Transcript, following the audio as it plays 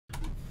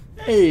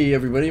Hey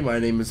everybody, my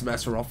name is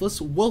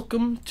Masterofroflness.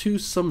 Welcome to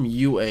some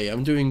UA.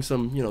 I'm doing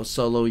some,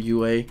 solo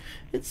UA.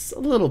 It's a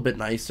little bit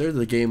nicer.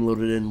 The game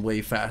loaded in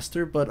way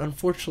faster, but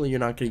unfortunately you're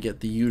not going to get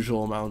the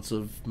usual amounts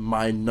of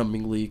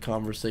mind-numbingly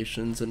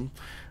conversations and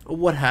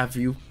what have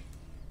you,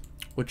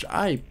 which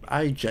I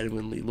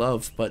genuinely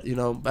love, but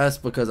that's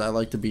because I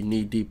like to be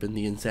knee-deep in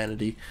the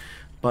insanity.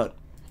 But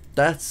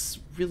that's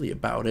really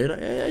about it.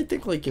 I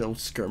think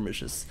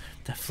skirmish is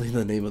definitely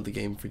the name of the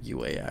game for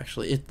UA.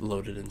 Actually, it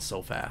loaded in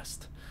so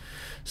fast.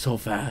 So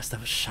fast. I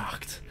was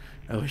shocked.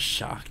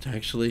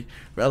 Actually.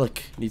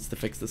 Relic needs to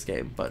fix this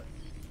game, but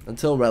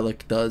until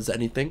Relic does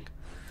anything,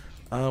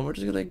 we're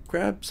just gonna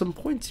grab some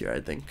points here, I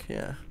think.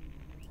 Yeah,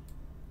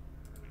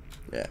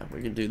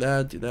 we can do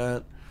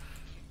that.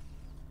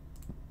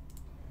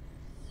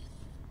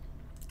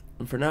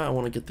 And for now, I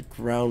want to get the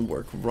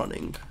groundwork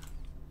running.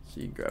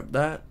 So you grab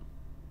that.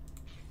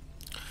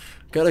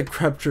 Gotta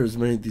capture as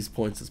many of these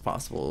points as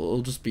possible.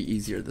 It'll just be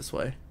easier this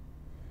way.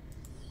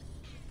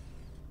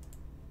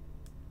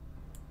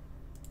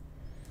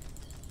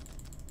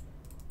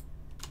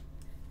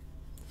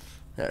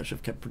 Yeah, I should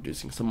have kept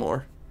producing some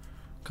more,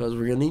 because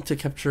we're gonna need to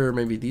capture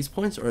maybe these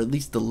points, or at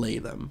least delay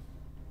them.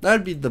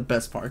 That'd be the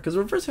best part, because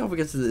we're versing off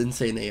against the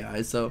insane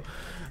AI, so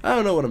I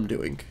don't know what I'm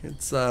doing.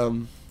 It's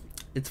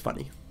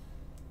funny.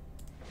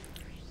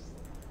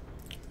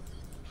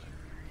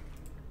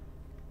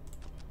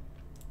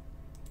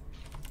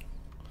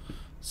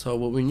 So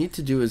what we need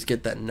to do is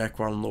get that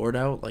Necron Lord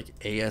out, like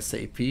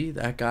ASAP.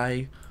 That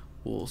guy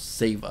will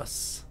save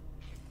us,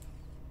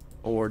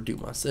 or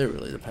doom us. It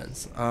really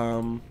depends.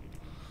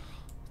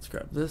 Let's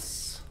grab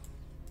this.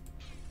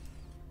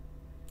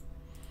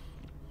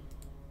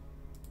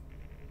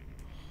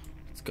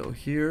 Let's go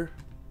here.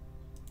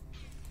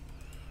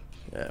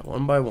 Yeah,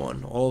 one by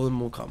one, all of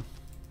them will come.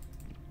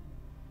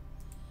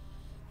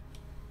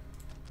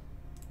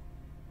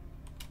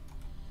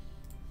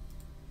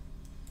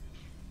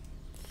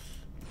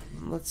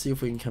 Let's see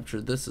if we can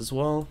capture this as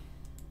well.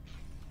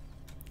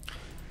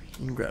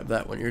 You can grab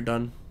that when you're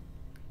done.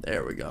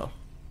 There we go.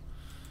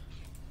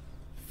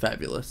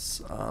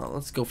 Fabulous.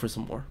 Let's go for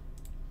some more.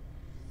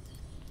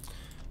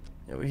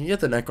 Yeah, we can get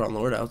the Necron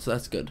Lord out, so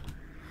that's good.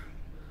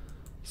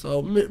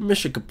 So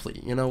mission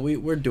complete.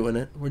 We're doing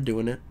it. We're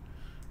doing it.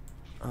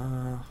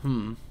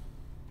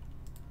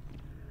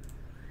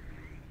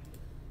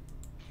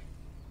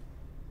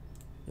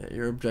 Yeah,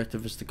 your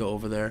objective is to go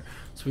over there.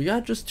 So we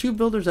got just 2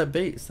 builders at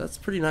base. That's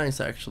pretty nice,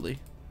 actually.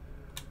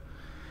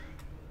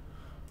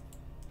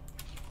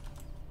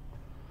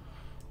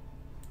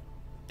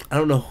 I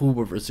don't know who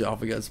we're versing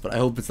off against, but I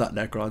hope it's not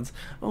Necrons.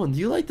 Oh, and do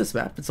you like this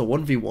map? It's a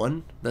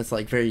 1v1 that's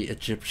like very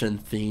Egyptian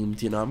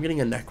themed. I'm getting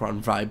a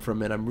Necron vibe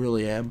from it. I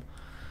really am.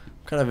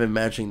 I'm kind of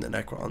imagining the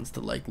Necrons to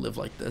like live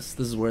like this.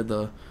 This is where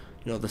the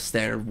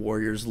standard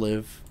warriors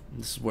live.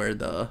 This is where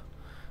the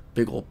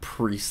big old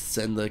priests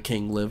and the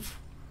king live.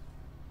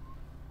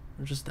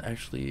 Or just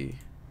actually,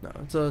 no,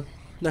 it's a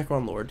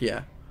Necron Lord,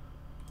 yeah.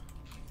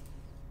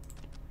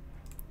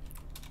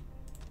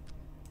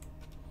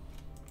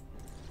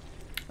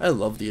 I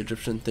love the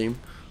Egyptian theme.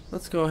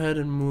 Let's go ahead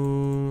and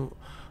move.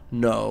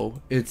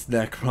 No, it's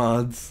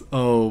Necrons.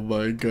 Oh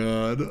my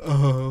god.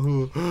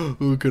 Oh,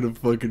 who could have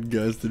fucking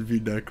guessed it'd be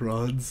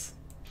Necrons?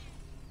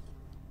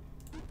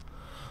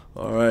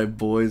 Alright,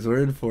 boys,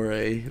 we're in for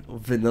a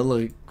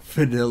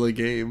vanilla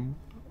game.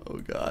 Oh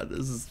god,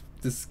 this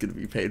is gonna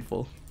be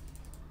painful.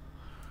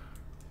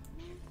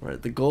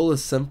 Alright, the goal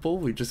is simple.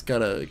 We just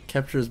gotta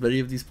capture as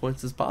many of these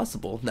points as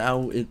possible.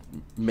 Now it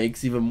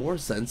makes even more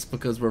sense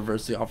because we're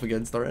versing off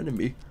against our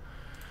enemy.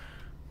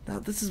 Now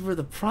this is where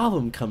the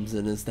problem comes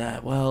in, is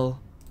that, well,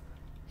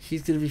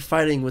 he's gonna be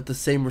fighting with the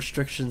same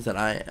restrictions that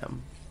I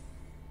am.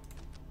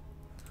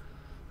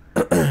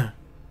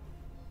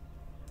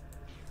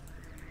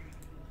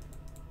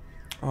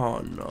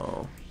 Oh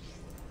no.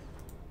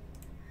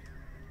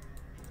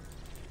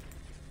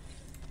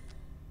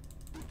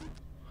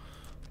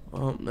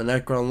 Well, the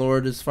Necron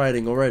Lord is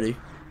fighting already.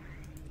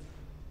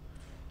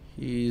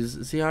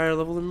 Is he higher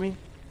level than me?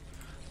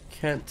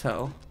 Can't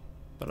tell,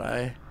 but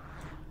I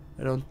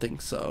don't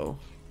think so.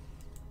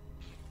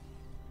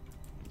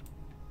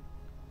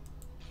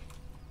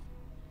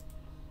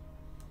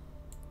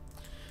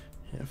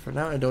 Yeah, for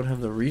now I don't have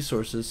the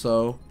resources,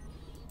 so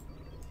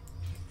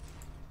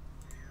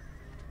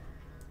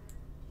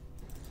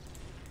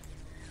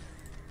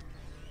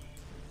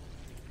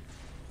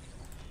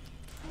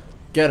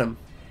get him.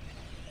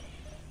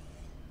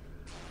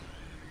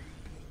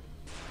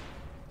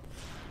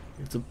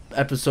 It's an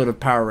episode of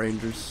Power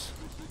Rangers.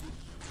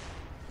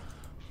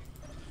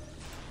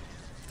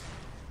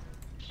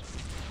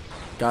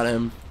 Got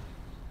him.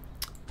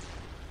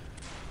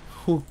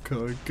 Oh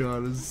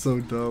god, this is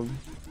so dumb.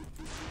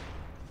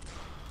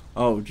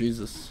 Oh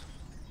Jesus.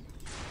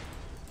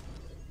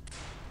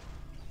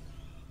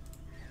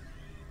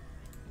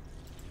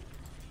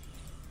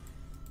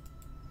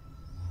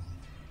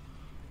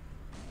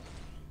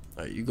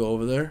 Alright, you go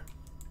over there.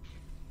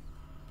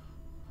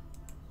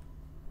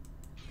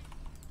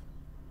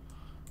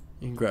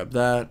 You can grab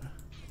that.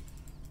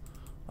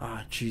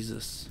 Ah,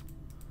 Jesus.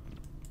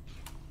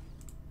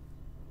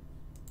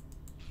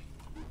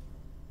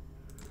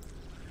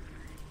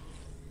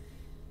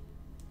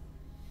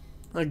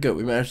 Good,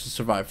 we managed to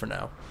survive for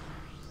now.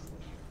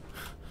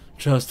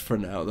 Just for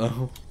now,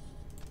 though.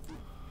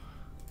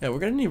 Yeah, we're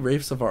gonna need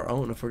wraiths of our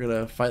own if we're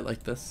gonna fight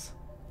like this.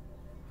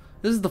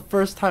 This is the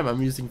first time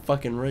I'm using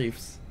fucking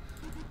wraiths.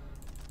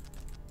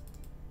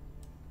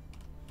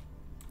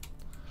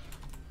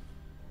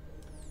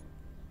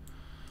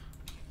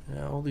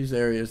 Yeah, all these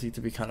areas need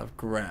to be kind of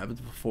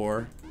grabbed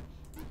before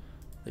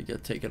they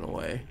get taken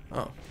away.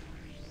 Oh.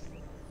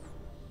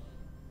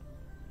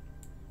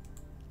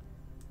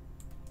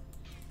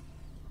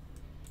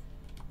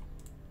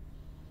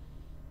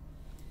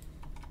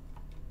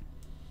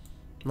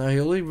 Now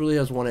he only really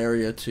has one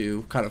area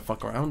to kind of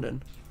fuck around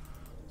in.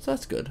 So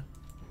that's good.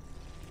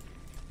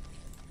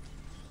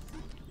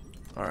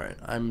 Alright,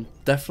 I'm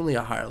definitely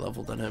a higher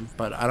level than him,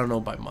 but I don't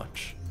know by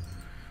much.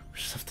 We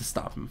just have to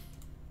stop him.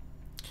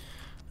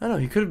 I don't know,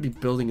 he could be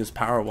building his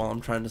power while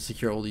I'm trying to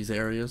secure all these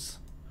areas.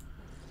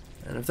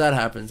 And if that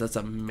happens, that's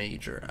a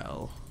major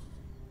L.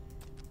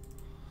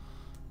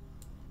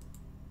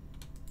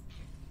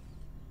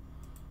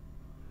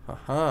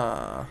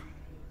 Haha.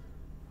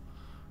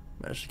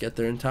 Managed to get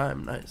there in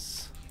time.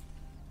 Nice.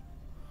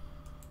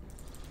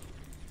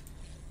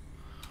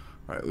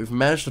 Alright, we've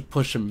managed to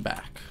push him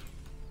back.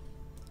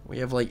 We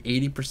have like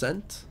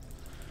 80%.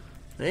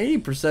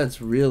 And 80%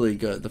 is really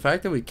good. The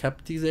fact that we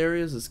kept these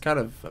areas is kind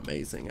of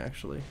amazing,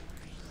 actually.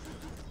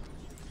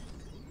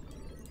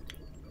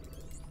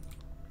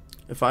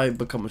 If I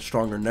become a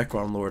stronger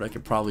Necron Lord, I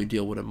could probably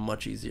deal with him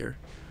much easier.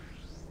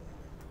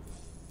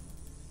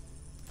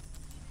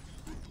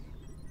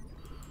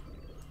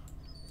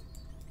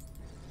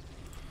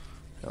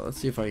 Now, let's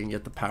see if I can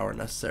get the power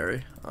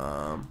necessary.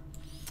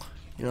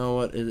 You know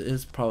what? It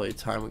is probably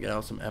time we get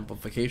out some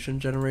amplification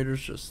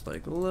generators, just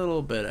like a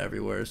little bit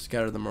everywhere.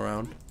 Scatter them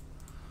around.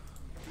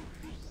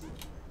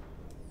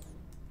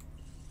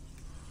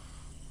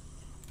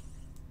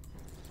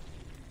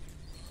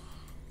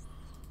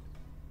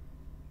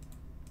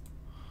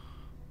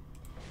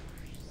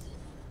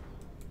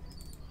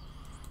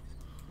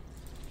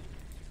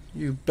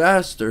 You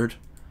bastard!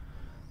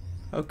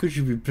 How could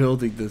you be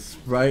building this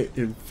right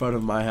in front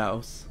of my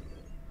house?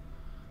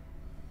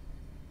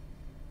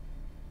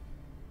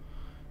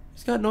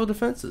 He's got no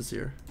defenses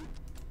here.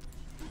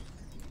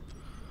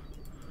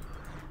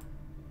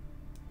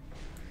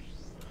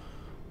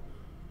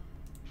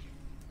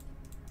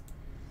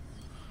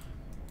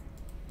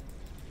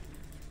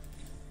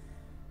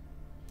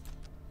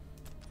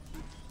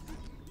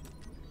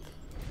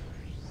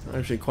 I'm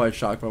actually quite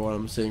shocked by what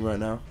I'm seeing right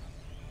now.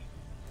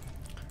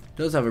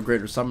 He does have a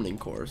greater summoning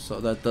core,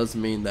 so that does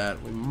mean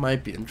that we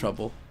might be in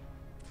trouble.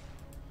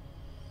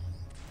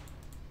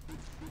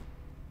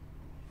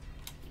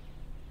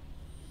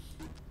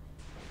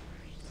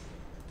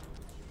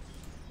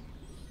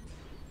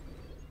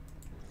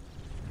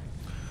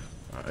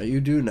 Alright, you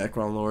do,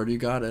 Necron Lord, you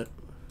got it.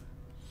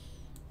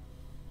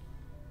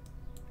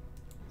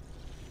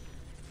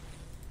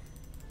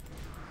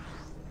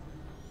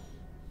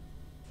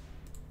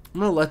 I'm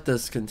gonna let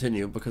this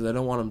continue because I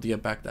don't want him to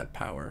get back that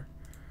power.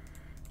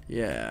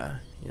 Yeah,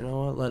 you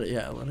know what? Let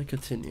it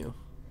continue.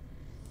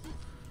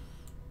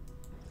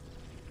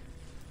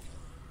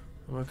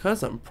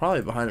 Because I'm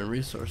probably behind in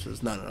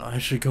resources. No, I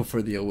should go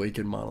for the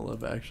Awakened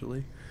Monolith,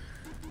 actually.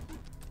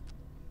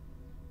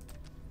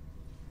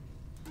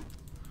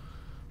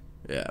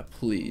 Yeah,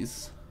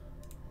 please.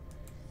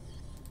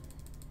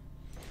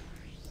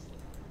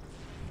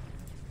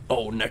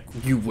 Oh,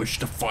 you wish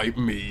to fight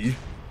me?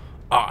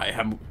 I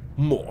am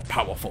more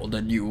powerful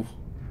than you.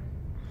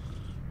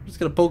 I'm just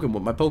gonna poke him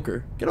with my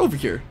poker. Get over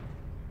here.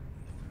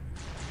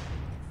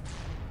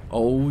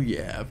 Oh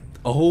yeah.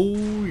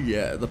 Oh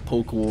yeah, the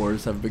poke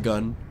wars have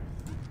begun.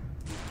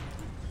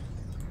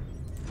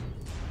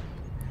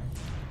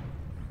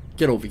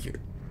 Get over here.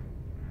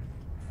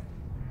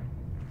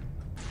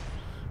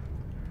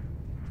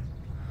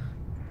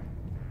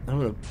 I'm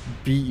gonna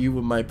beat you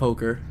with my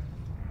poker.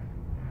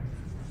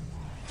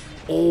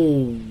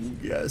 Oh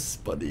yes,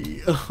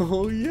 buddy.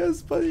 Oh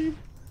yes, buddy.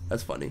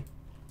 That's funny.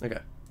 Okay.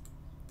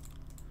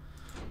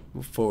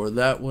 Move forward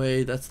that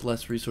way. That's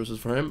less resources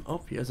for him.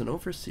 Oh, he has an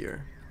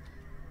overseer.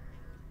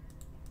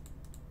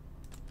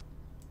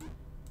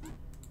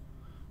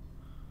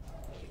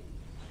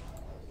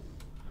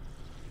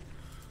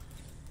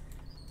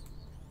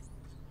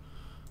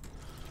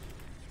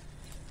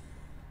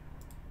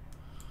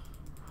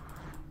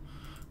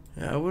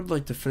 Yeah, I would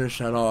like to finish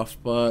that off,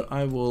 but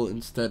I will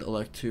instead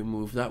elect to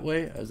move that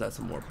way, as that's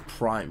a more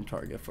prime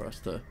target for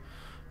us to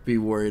be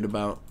worried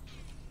about.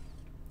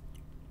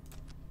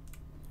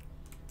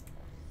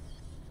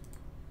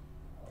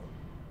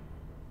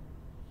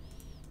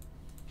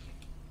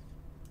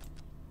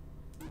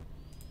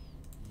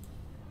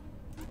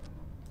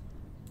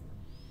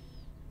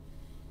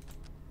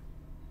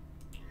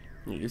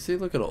 You see,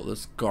 look at all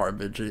this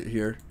garbage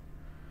here.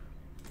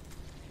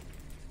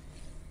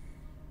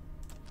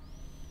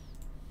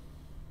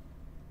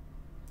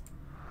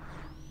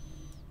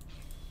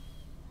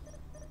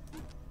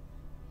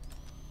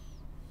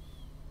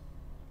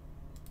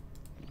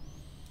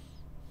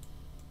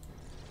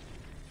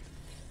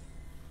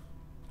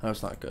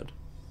 That's not good.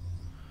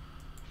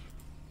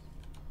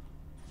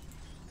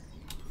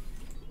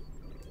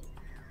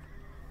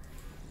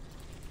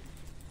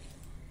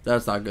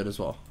 That's not good as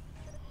well.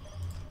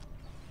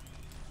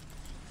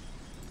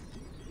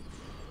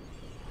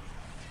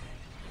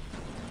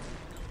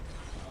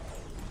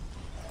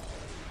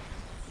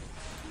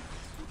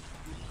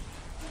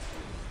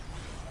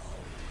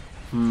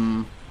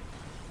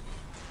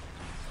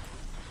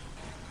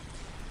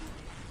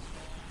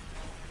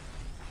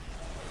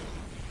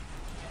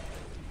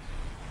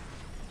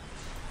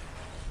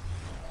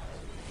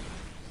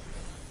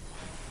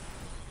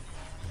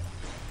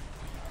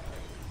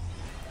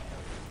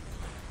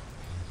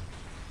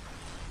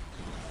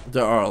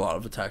 There are a lot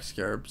of attack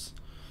scarabs.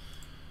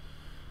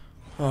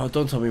 Oh,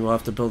 don't tell me we'll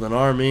have to build an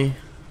army.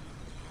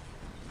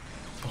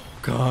 Oh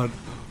god.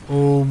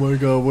 Oh my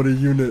god, what a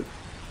unit.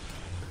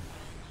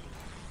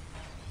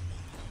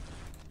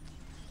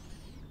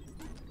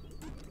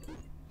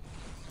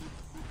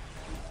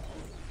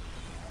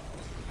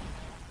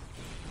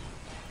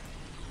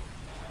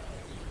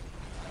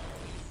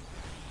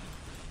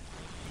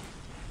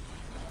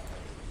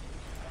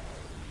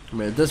 I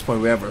mean, at this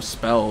point we have our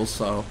spells,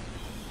 so...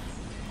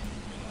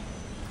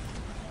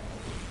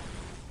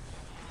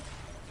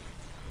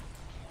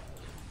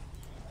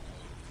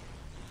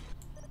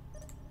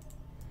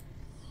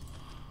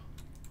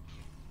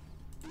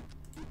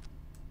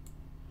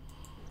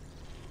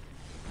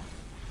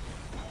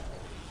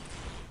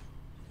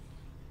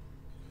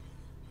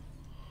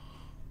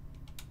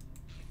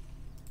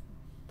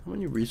 How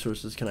many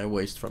resources can I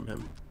waste from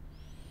him?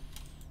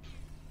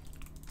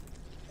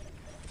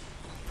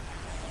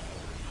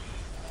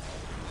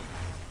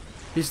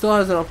 He still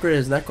hasn't upgraded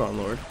his Necron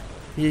Lord.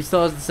 He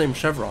still has the same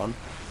chevron.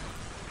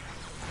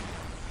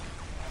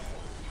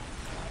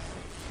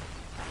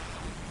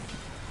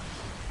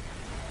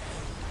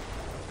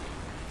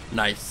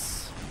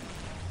 Nice.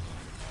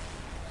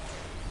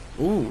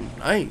 Ooh,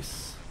 nice.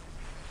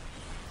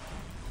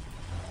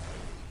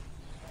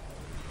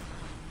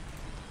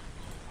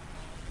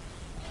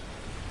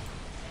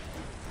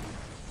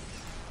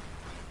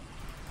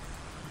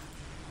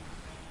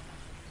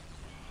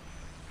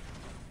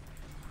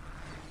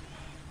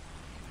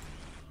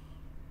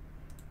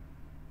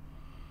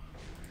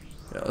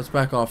 Yeah, let's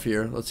back off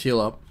here. Let's heal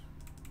up.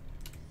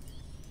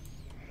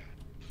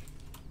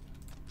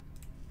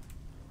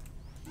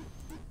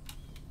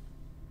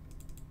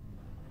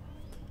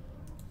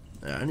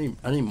 Yeah,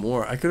 I need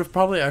more. I could have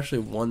probably actually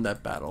won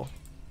that battle.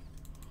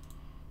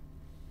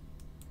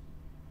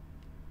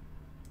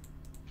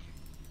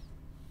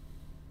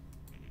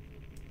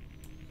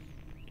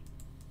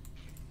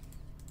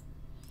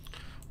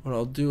 What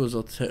I'll do is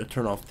I'll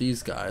turn off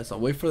these guys.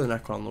 I'll wait for the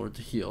Necron Lord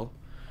to heal.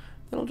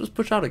 Then I'll just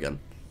push out again.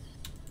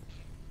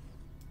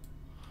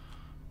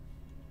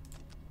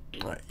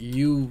 Alright,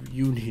 you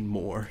need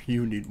more.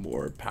 You need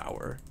more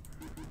power.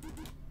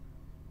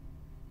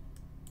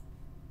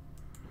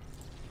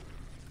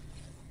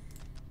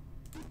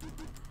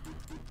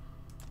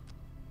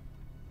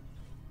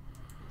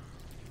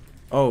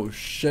 Oh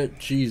shit,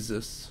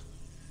 Jesus.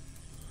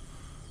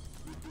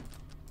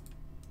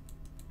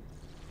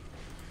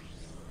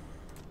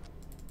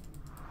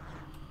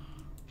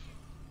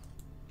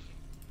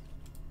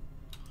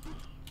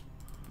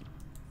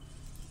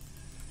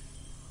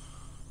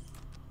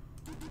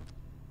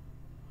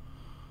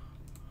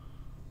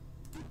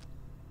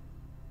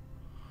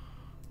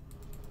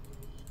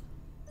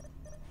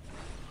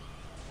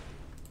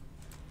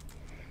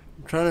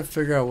 I'm trying to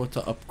figure out what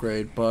to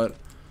upgrade, but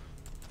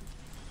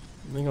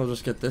I think I'll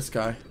just get this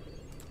guy.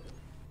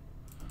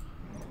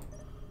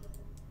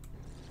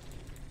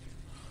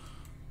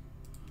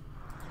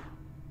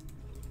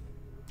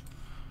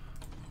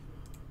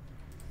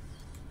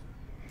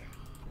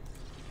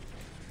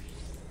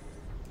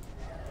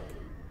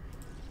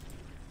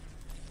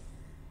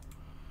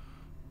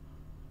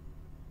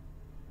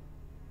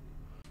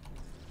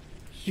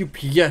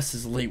 UPS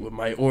is late with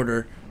my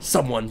order.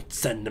 Someone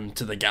send him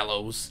to the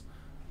gallows.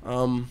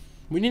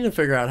 We need to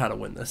figure out how to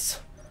win this.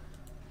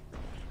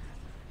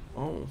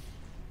 Oh,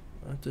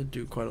 that did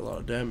do quite a lot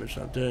of damage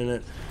now, didn't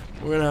it?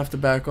 We're gonna have to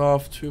back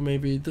off to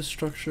maybe this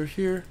structure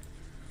here.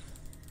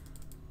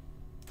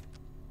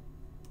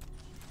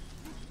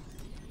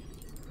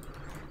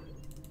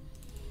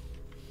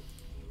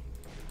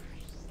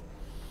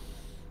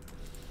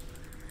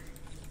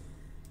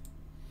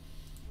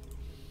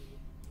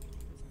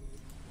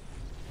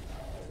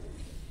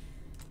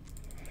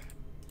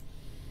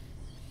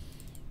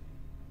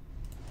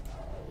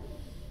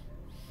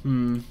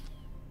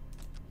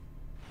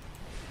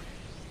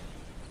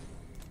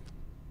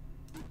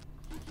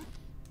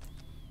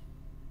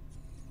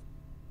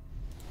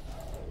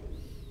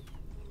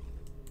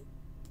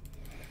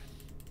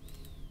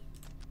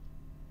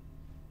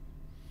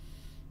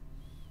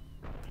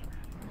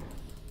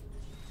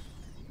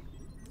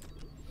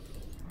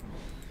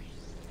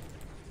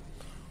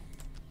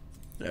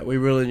 Yeah, we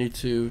really need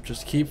to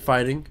just keep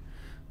fighting.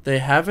 They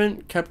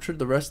haven't captured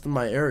the rest of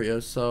my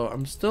area, so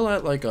I'm still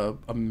at like a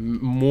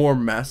more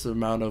massive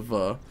amount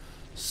of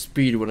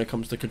speed when it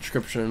comes to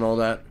conscription and all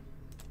that.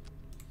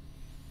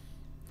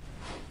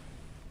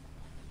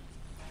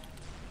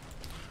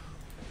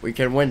 We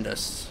can win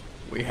this.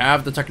 We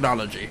have the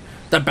technology.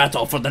 The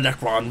battle for the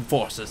Necron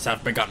forces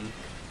have begun.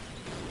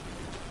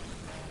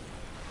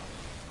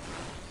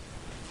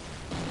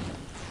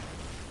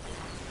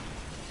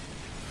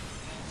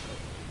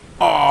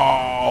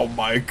 Oh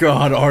my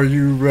god, are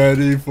you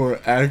ready for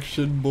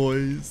action,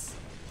 boys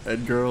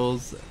and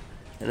girls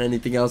and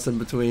anything else in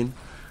between?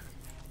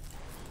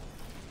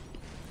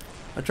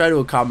 I try to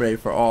accommodate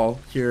for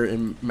all here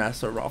in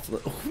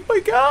Masterofroflness. Oh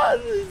my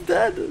god, he's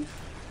dead.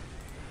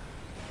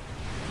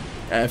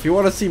 If you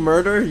want to see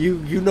murder,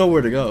 you know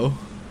where to go.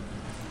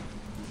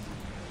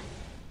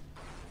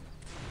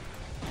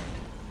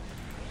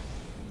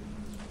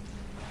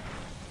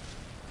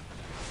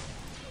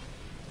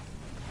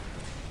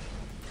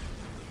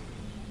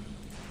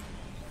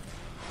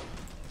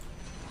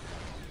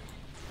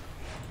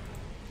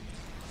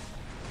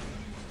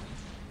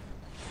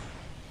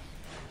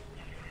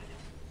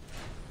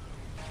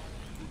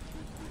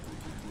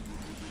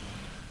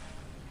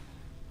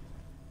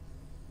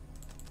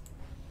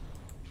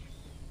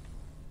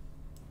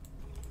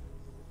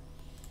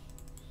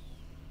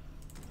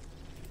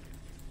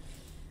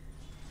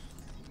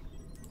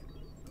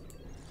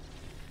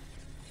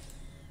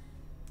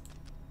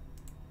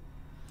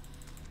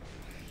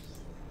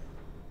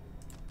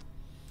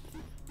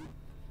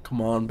 Come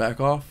on, back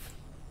off.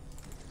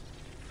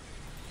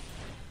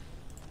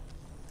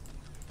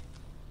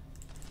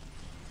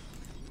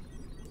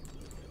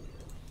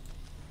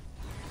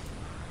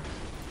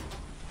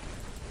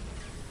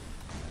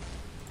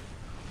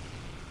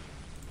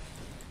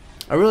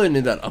 I really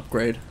need that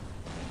upgrade.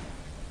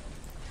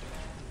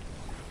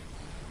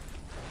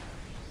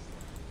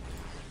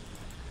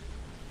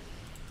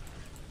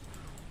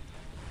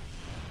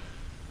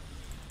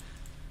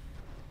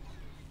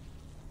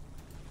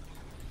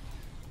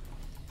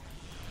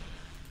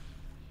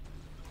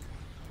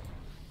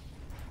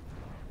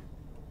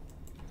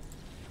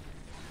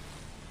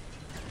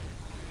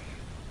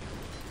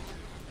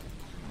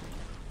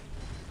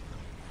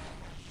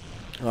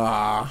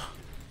 Ah.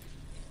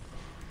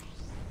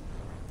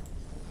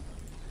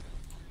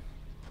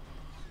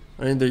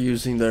 I think they're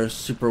using their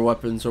super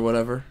weapons or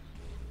whatever.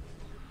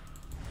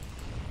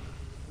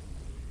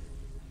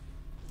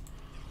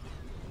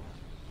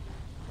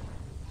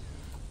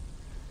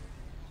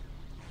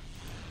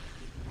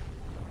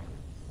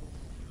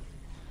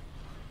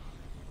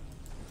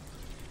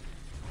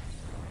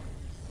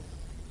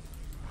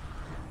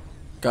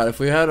 God, if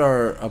we had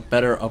our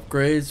better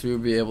upgrades, we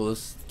would be able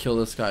to kill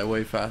this guy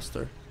way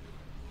faster.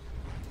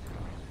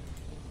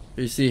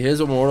 You see, his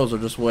immortals are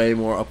just way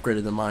more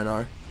upgraded than mine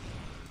are.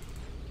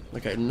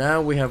 Okay, now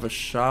we have a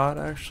shot,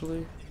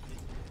 actually.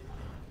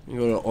 You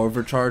go to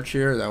overcharge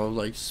here, that would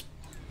like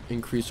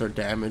increase our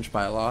damage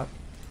by a lot.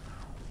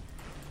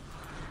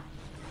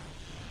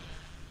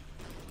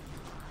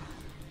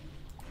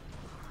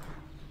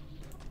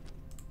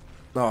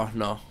 Oh,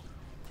 no.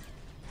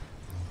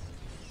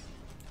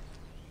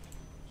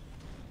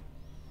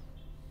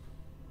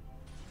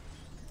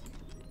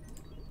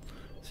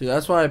 See,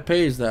 that's why it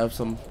pays to have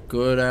some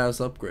good ass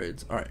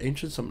upgrades. Alright,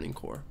 ancient summoning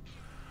core.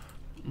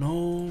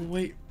 No,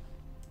 wait.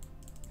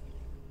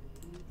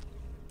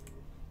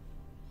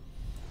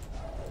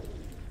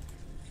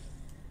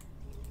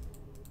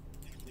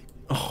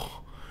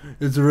 Oh,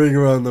 it's a ring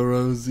around the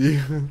rosy.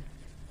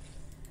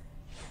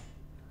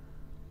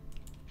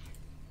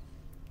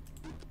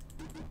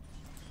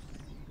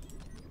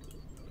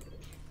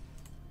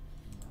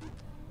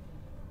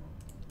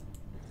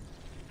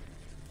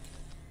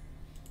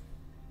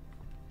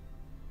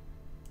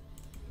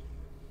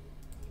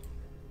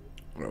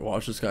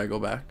 Watch this guy go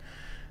back.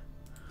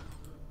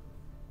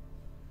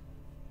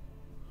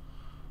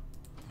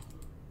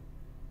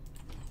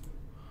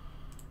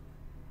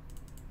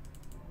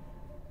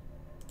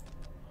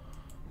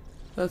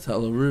 That's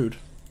hella rude.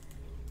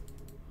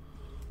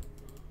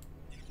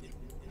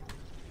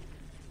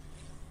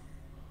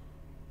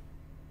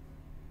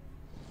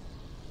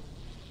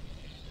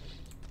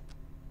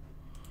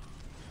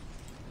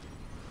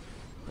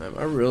 Man,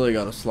 I really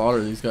gotta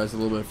slaughter these guys a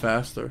little bit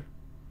faster.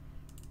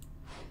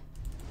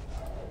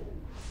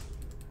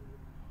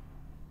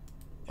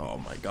 Oh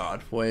my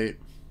god, wait.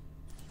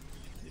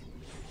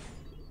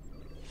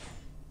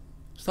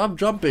 Stop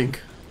jumping.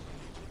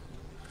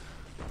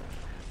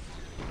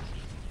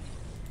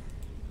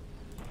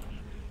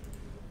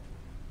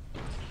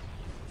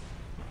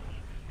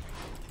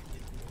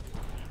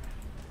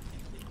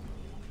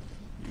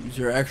 Use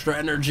your extra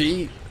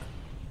energy.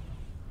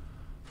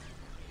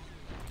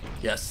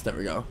 Yes, there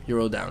we go.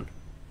 Hero down.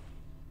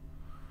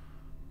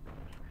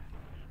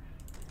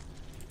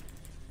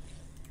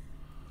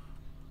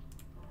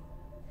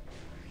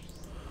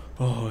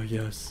 Oh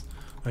yes,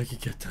 I can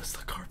get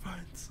Tesla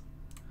carbines.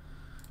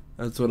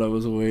 That's what I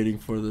was waiting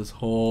for this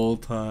whole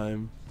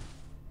time.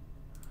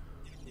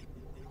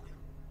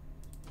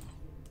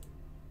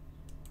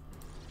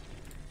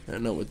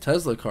 And no, with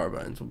Tesla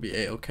carbines will be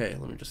a-okay.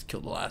 Let me just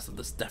kill the last of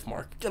this death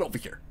mark. Get over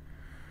here.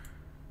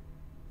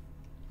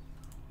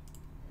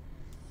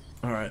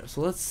 Alright,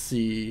 so let's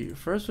see.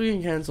 First we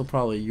can cancel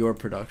probably your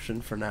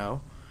production for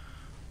now.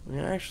 We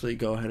can actually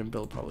go ahead and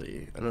build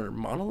probably another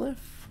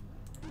monolith.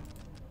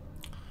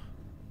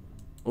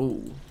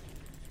 Oh.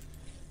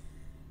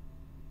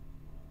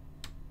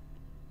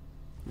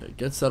 Yeah,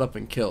 get set up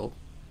and kill.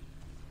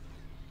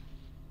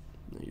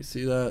 You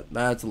see that?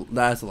 That's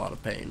a lot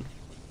of pain.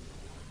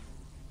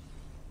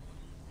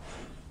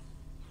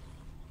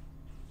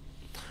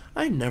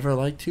 I never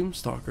liked Tomb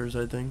Stalkers,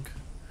 I think.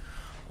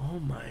 Oh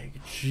my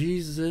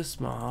Jesus,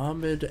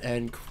 Muhammad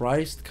and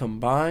Christ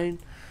combined.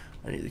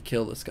 I need to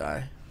kill this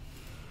guy.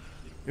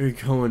 You're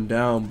going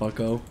down,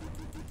 bucko.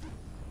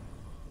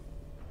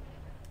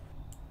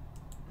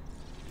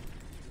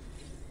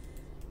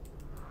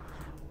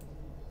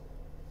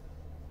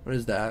 What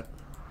is that?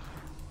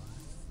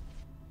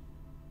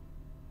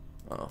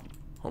 Oh,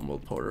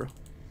 homeworld porter.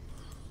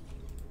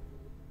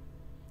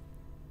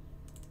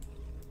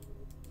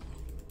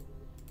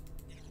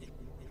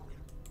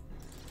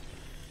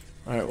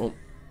 Alright, well,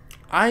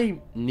 I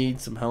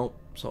need some help,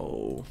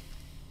 so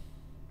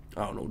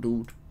I don't know,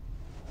 dude.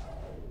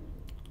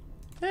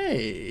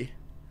 Hey,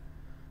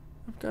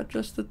 I've got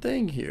just the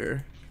thing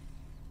here.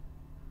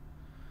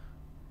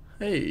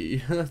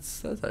 Hey,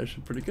 that's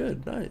actually pretty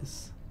good.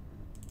 Nice.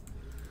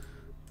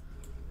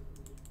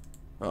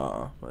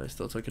 Aw, but I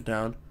still took it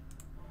down.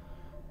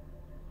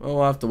 Well,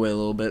 we'll have to wait a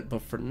little bit,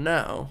 but for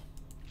now,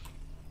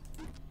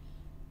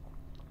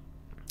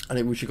 I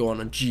think we should go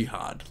on a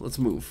jihad. Let's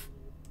move.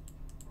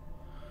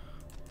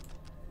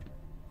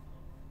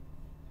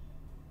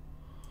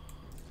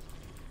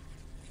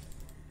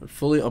 With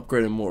fully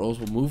upgraded mortals,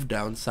 we'll move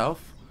down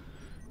south.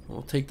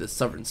 We'll take the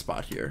southern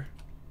spot here.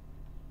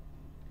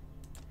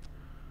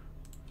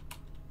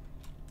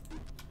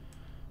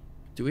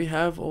 Do we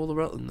have all the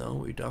relics? No,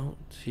 we don't.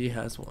 He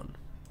has one.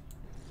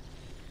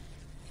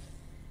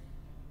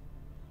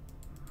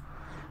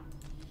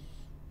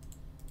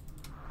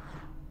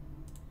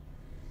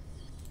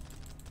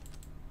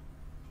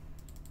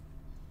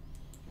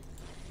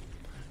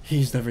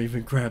 He's never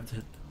even grabbed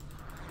it.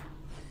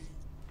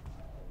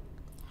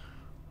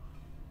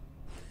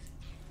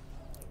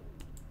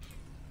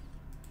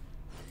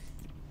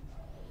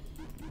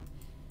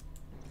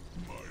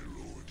 My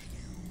lord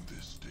knew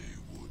this day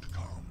would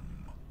come.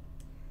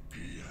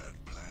 He had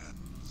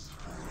plans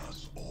for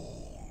us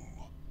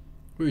all.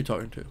 Who are you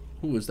talking to?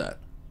 Who was that?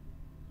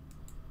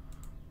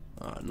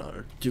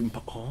 No, Doom.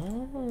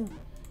 Oh,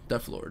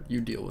 Death Lord,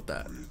 you deal with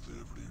that. With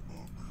every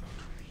moment,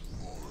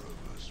 more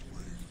of us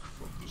wake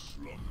from the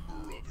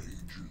slumber of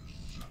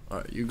ages.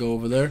 Alright, you go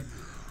over there.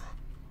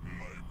 My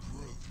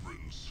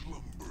brethren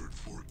slumbered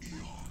for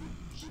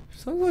eons.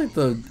 Sounds like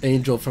the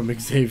angel from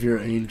Xavier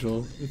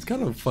Angel. It's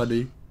kind of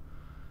funny.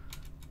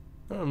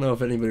 I don't know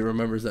if anybody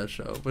remembers that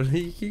show, but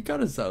he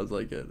kind of sounds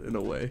like it in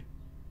a way.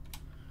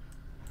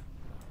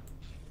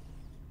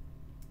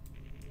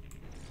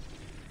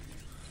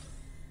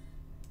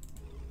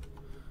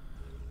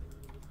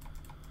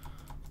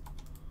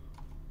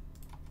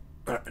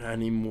 Alright, I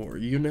need more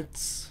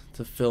units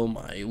to fill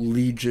my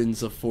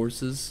legions of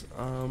forces.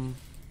 One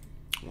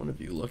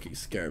of you lucky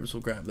scarabs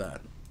will grab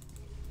that.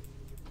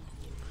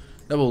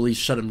 That will at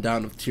least shut him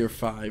down of tier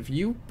 5.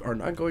 You are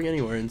not going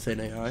anywhere, Insane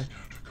AI.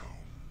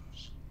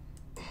 Catacombs.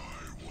 I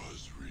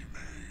was remade.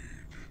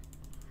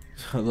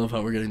 I love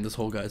how we're getting this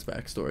whole guy's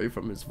backstory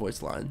from his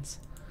voice lines.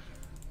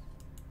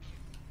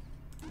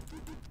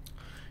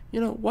 You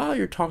know, while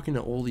you're talking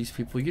to all these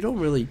people, you don't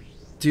really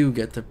do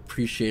get to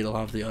appreciate a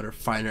lot of the other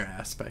finer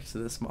aspects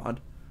of this mod.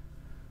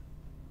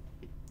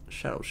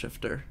 Shadow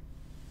Shifter.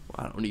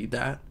 Well, I don't need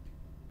that.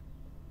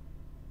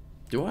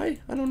 Do I?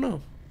 I don't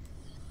know.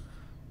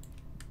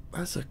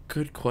 That's a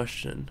good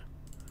question.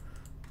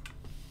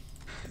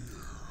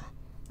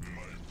 My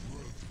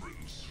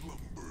brethren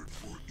slumbered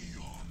for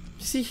eons.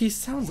 You see, he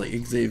sounds like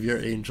Xavier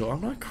Angel.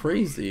 I'm not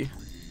crazy.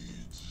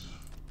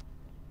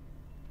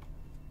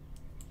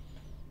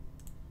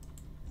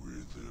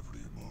 With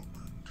every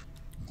moment,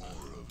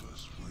 more of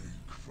us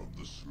wake from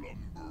the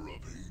slumber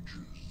of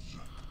ages.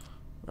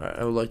 Alright,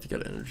 I would like to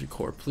get an energy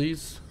core,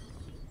 please.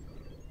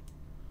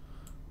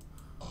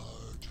 Our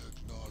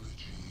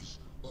technologies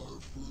are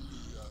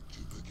fully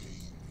active again.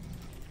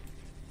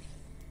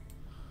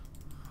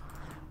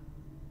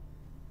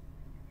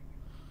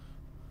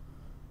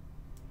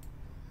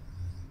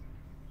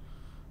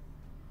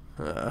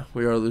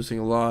 We are losing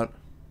a lot.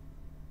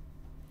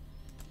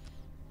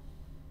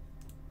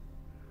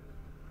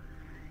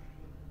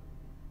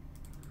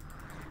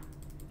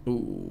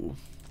 Ooh.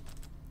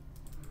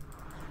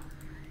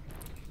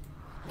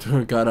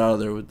 Got out of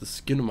there with the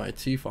skin of my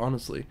teeth,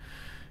 honestly.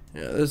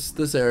 Yeah,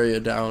 this area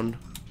down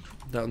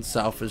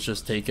south is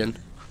just taken.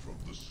 From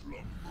the slumber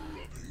of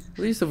ages. At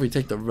least if we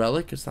take the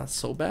relic, it's not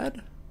so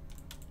bad.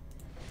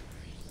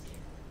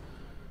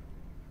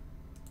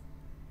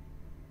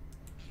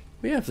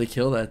 We have to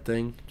kill that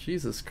thing.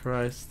 Jesus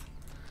Christ.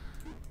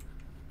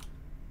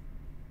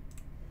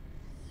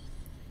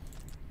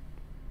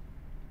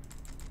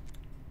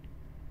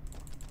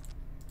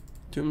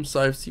 Tomb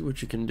Scythe, see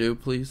what you can do,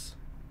 please.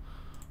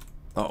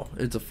 Oh,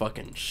 it's a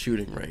fucking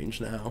shooting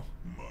range now.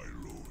 My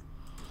lord.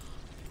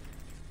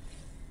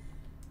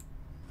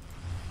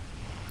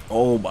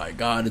 Oh my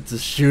god, it's a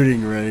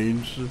shooting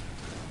range.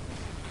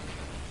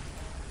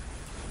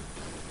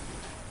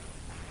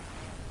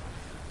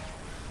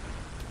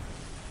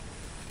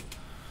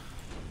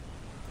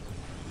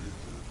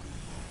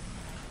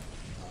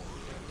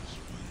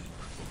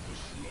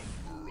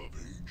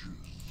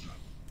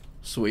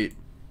 Sweet.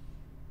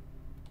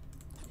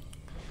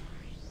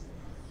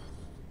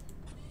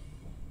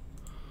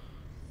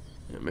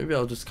 Yeah, maybe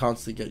I'll just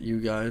constantly get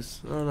you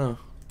guys. I don't know.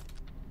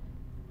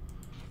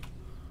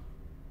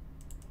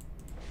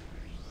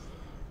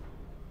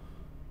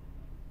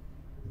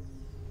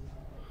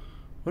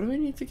 What do we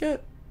need to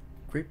get?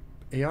 Great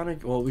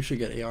Aeonic. Well, we should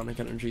get Aeonic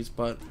energies,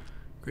 but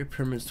Great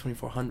Pyramid's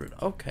 2400.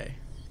 Okay.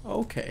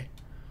 Okay.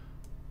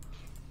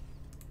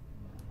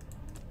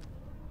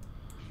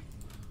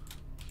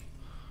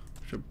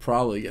 Should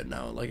probably get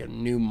now like a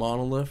new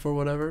monolith or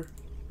whatever.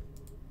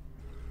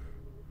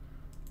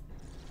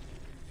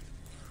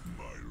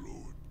 My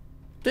lord.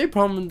 The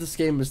problem in this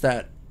game is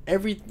that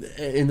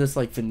in this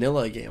like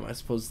vanilla game, I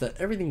suppose, that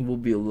everything will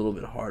be a little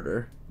bit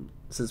harder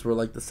since we're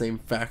like the same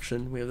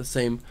faction. We have the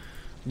same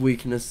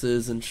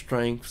weaknesses and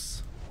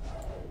strengths.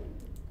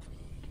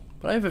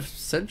 But I have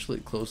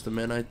essentially closed him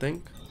in, I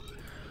think.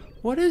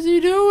 What is he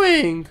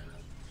doing?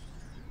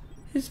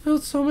 He's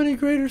built so many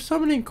greater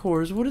summoning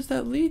cores. What does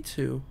that lead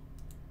to?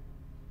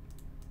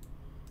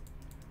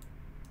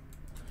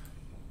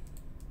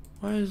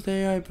 Why is the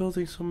AI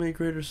building so many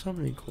greater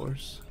summoning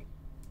cores?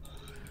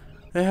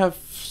 They have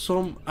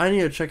so... I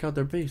need to check out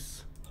their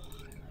base.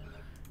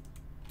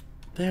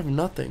 They have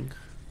nothing.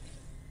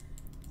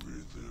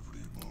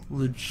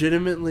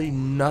 Legitimately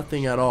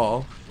nothing at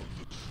all.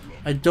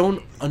 I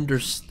don't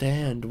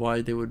understand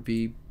why they would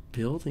be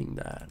building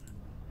that.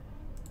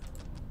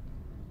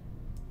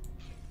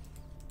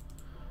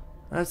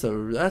 That's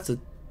a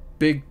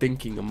big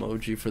thinking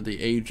emoji for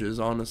the ages,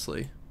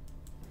 honestly.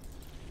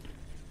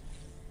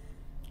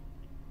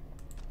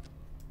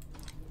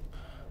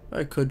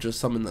 I could just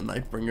summon the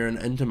Nightbringer and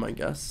end him, I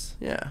guess.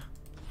 Yeah.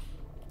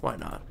 Why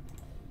not?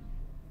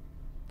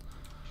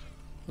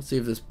 Let's see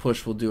if this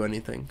push will do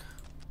anything.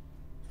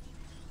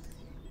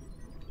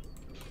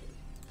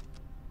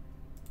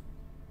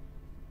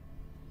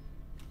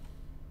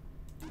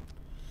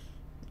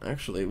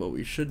 Actually, what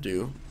we should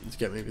do is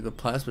get maybe the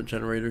plasma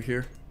generator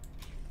here.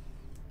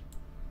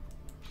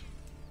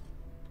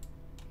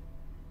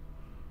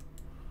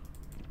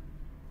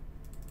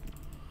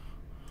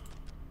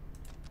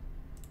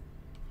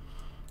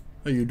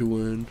 How you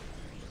doing?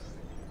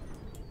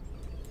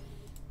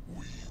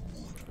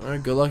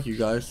 Alright, good luck, you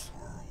guys.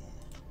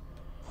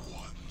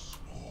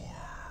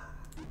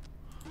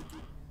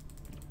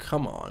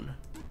 Come on.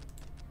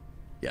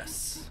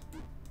 Yes.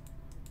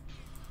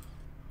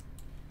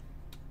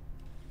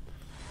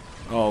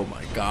 Oh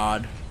my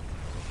god.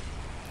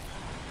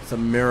 It's a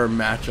mirror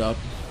matchup.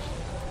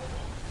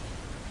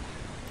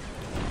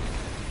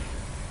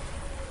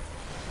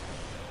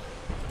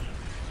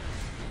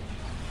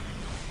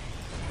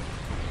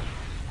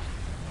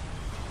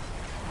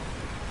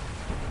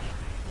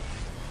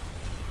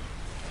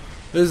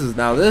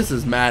 This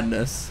is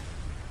madness.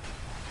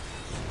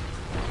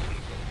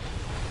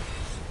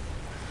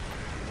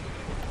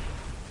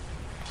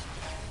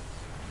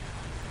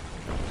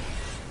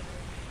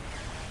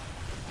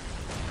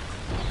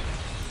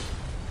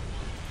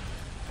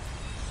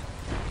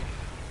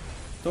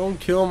 Don't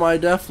kill my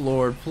Death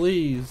Lord,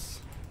 please.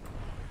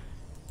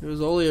 He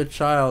was only a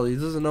child. He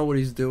doesn't know what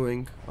he's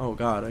doing. Oh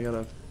god, I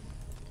gotta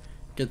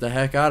get the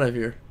heck out of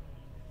here.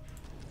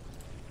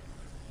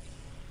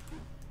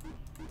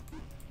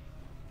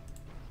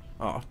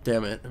 Oh,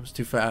 damn it. It was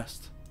too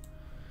fast.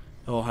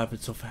 It all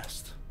happened so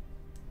fast.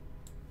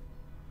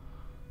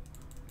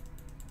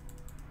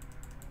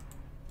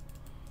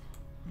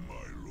 My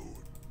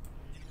lord.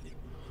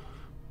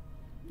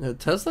 Yeah,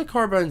 Tesla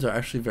carbines are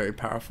actually very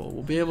powerful.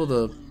 We'll be able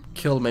to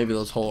kill maybe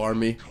this whole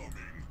army. Coming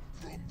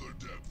from the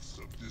depths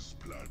of this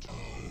plateau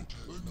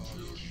until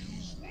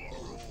you are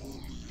all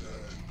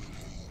dead.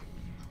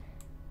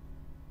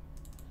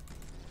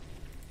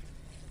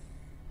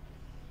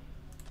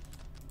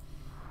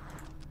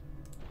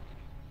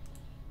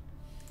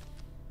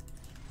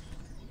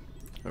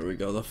 There we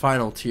go, the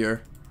final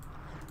tier.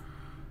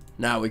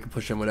 Now we can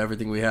push in with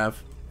everything we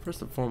have.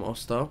 First and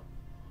foremost, though,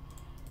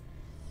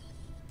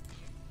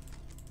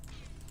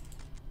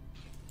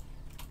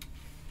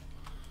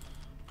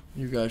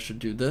 you guys should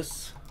do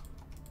this.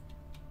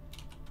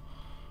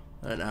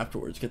 And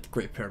afterwards, get the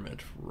Great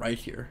Pyramid right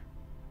here.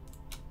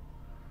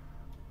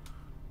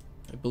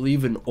 I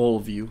believe in all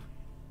of you.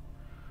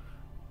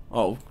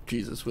 Oh,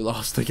 Jesus, we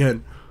lost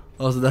again.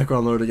 Lost the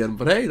Necron Lord again.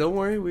 But hey, don't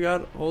worry, we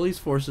got all these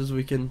forces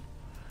we can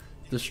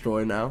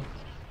destroy now.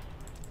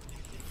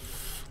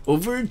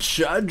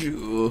 Overcharge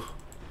you.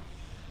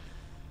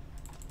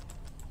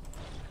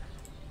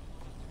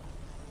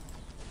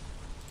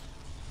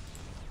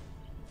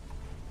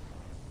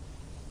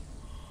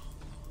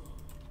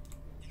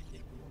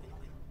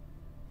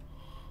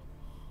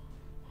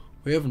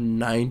 We have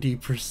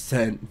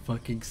 90%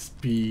 fucking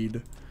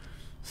speed.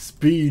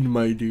 Speed,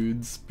 my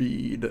dude,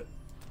 speed.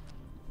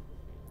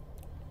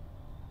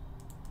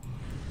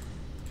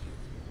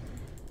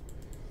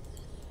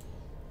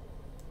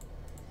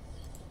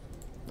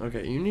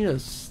 Okay, you need to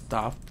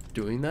stop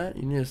doing that.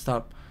 You need to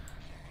stop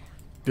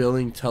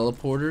building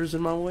teleporters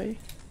in my way.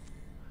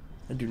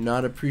 I do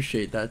not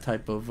appreciate that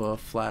type of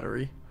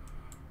flattery.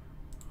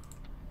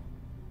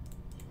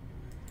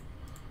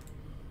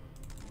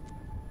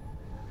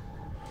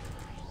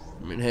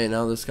 I mean, hey,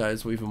 now this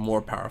guy's even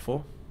more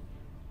powerful.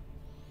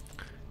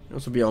 He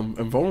also be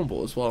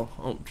invulnerable as well.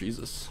 Oh,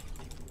 Jesus.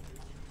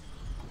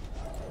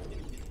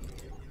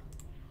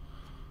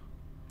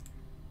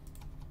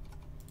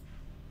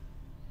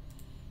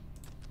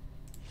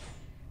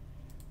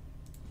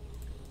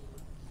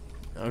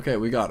 Okay,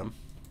 we got him.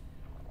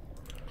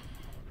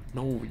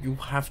 No, you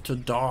have to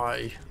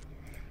die.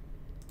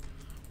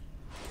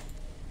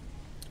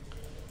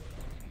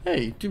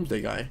 Hey,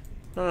 Doomsday guy.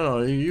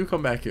 No, you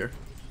come back here.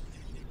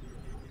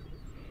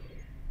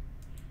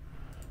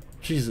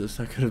 Jesus,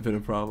 that could have been a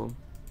problem.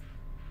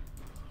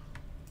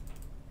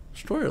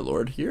 Destroyer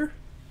Lord here?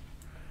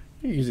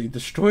 You're using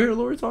Destroyer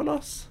Lords on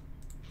us?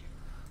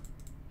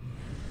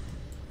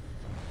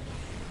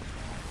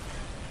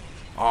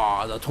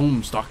 Ah, the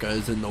Tombstalker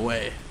is in the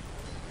way.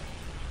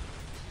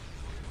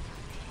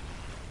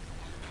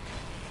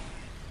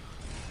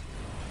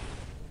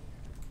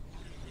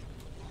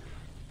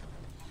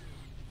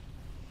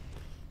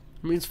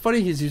 I mean, it's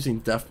funny he's using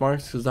death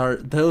marks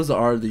because those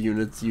are the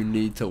units you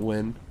need to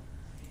win.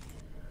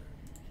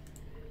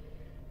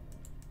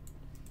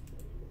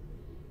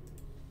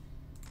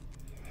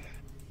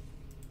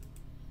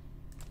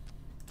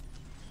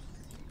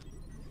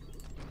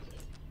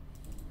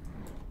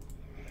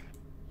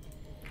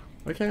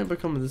 Why can't I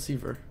become a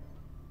deceiver?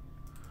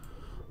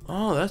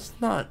 Oh, that's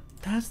not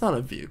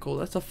a vehicle.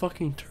 That's a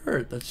fucking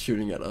turret that's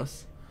shooting at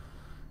us.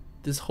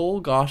 This whole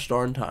gosh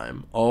darn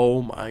time.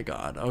 Oh my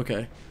god.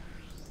 Okay.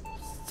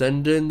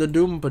 Send in the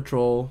Doom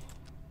Patrol.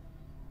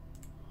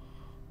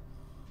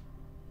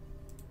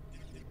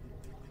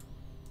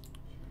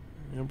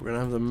 Yeah, we're gonna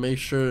have to make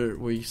sure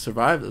we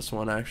survive this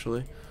one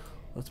actually.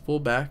 Let's pull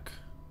back.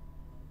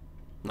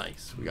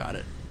 Nice, we got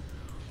it.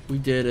 We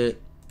did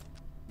it.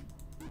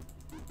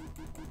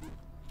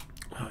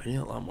 Oh, I need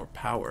a lot more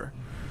power.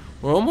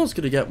 We're almost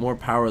gonna get more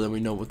power than we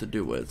know what to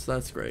do with, so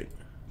that's great.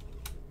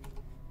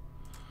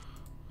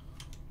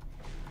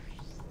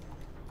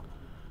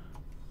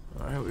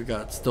 Alright, we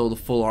got still the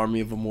full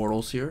army of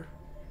immortals here.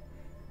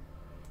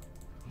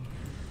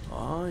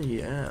 Oh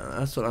yeah,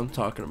 that's what I'm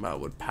talking about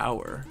with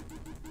power.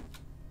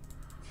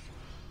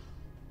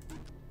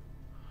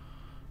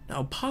 Now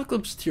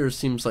Apocalypse tier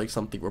seems like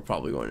something we're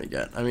probably going to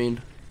get. I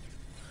mean,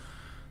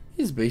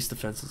 these base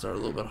defenses are a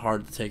little bit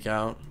hard to take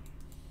out.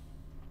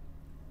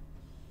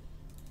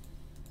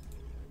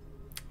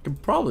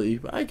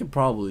 I could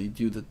probably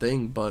do the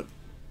thing, but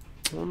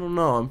I don't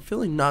know. I'm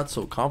feeling not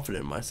so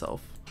confident in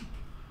myself.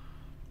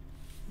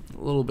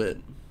 A little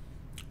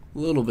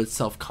bit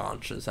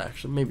self-conscious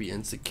actually, maybe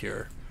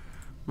insecure.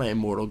 My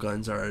immortal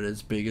guns aren't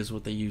as big as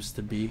what they used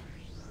to be.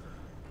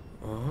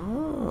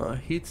 Ah,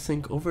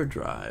 heatsink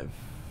overdrive.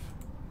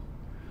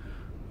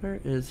 Where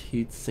is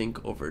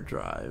heatsink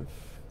overdrive?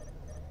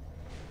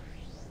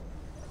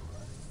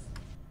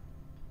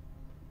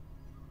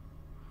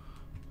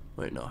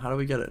 Wait, no, how do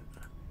we get it?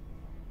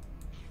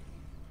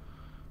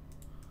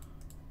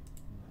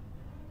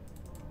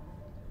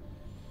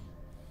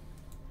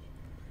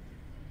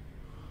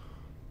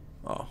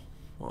 Oh,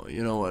 well,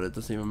 you know what? It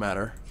doesn't even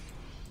matter.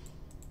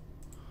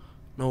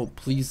 No,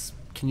 please,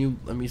 can you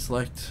let me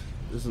select?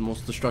 This is the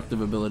most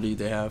destructive ability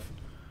they have.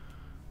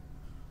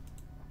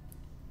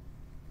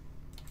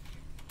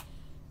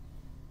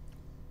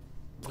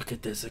 Look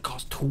at this, it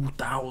costs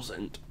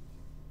 2,000.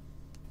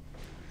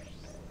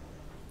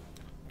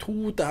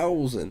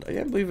 2,000. I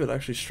can't believe it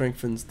actually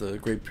strengthens the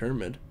Great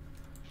Pyramid.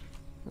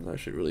 That's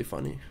actually really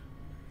funny.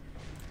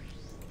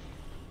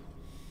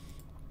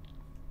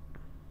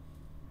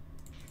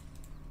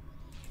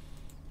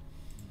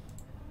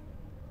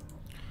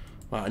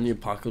 Wow, I need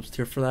Apocalypse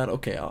tier for that?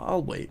 Okay,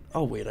 I'll wait.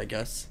 I'll wait, I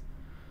guess.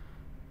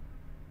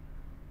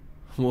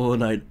 We'll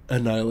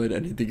annihilate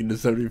anything in the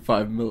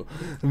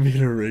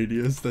 75mm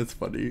radius. That's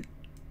funny.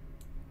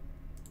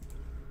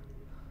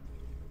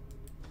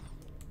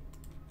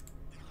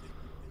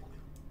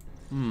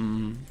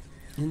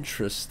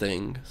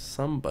 Interesting.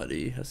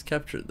 Somebody has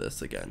captured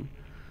this again.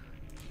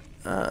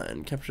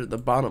 And captured the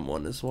bottom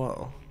one as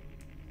well.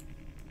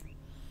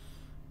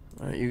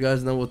 Alright, you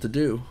guys know what to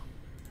do.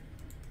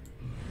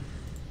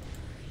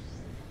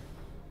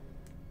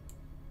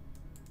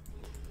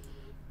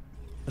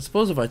 I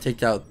suppose if I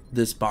take out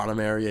this bottom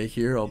area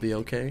here, I'll be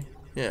okay.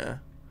 Yeah.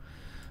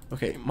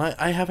 Okay,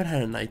 I haven't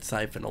had a night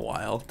sight in a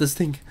while. This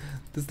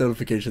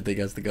notification thing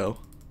has to go.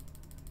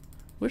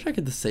 Wish I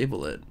could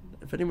disable it.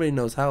 If anybody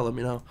knows how, let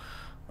me know.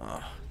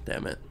 Oh,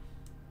 damn it.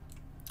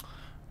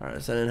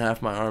 Alright, send in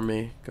half my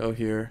army. Go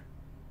here.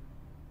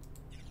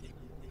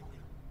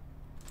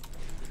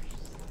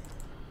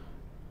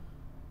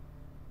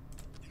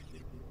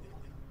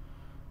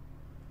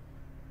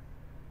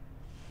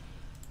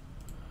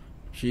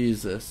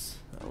 Jesus.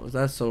 Was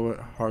that so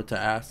hard to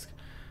ask?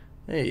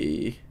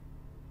 Hey.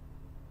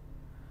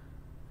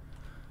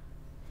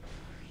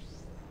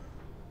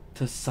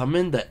 To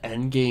summon the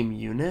endgame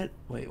unit?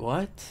 Wait,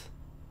 what?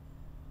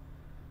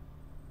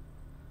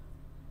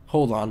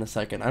 Hold on a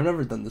second. I've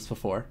never done this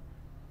before.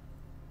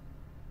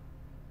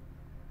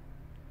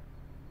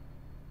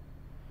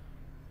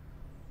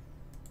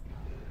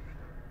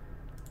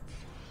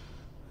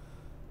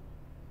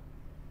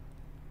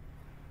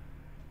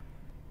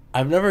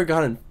 I've never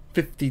gotten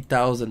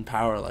 50,000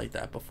 power like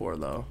that before,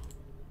 though.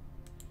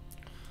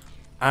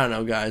 I don't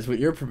know, guys.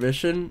 With your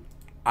permission,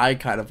 I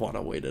kind of want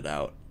to wait it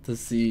out to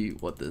see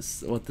what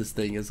this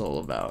thing is all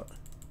about.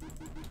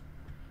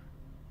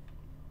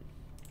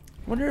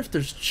 Wonder if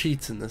there's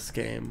cheats in this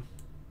game.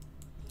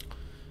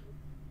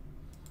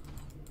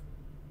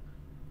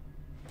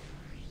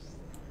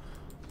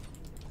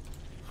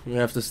 We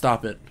have to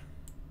stop it.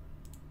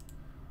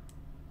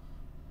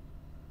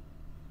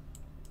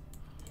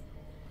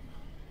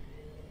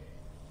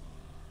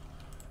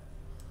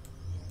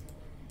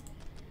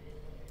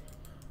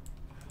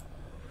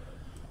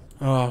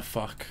 Oh,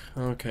 fuck.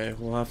 Okay,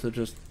 we'll have to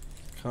just...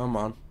 Come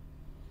on.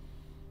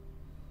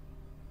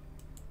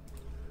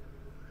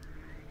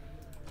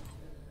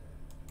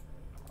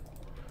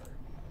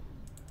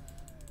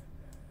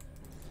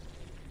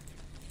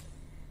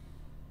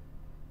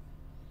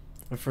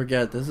 I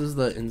forget, this is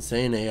the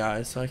insane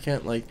AI, so I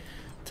can't, like,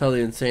 tell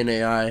the insane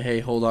AI, hey,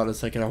 hold on a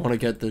second, I want to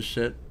get this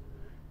shit.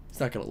 He's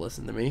not gonna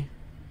listen to me.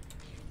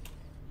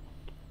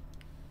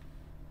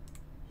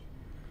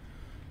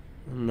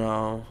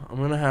 No, I'm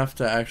gonna have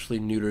to actually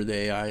neuter the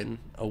AI in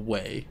a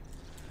way.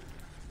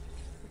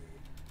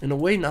 In a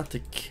way not to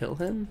kill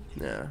him?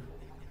 Yeah.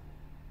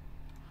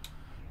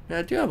 Yeah,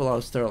 I do have a lot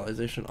of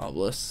sterilization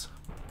obelisks.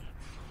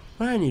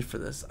 What do I need for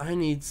this? I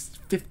need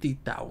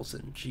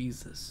 50,000.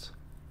 Jesus.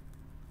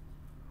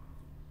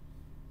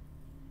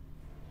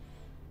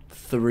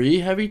 3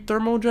 heavy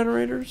thermal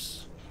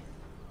generators?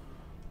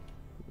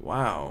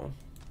 Wow.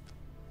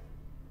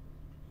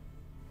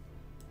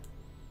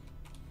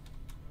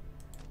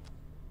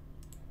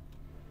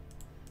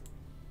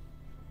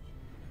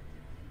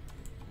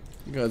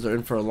 You guys are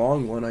in for a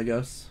long one, I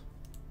guess.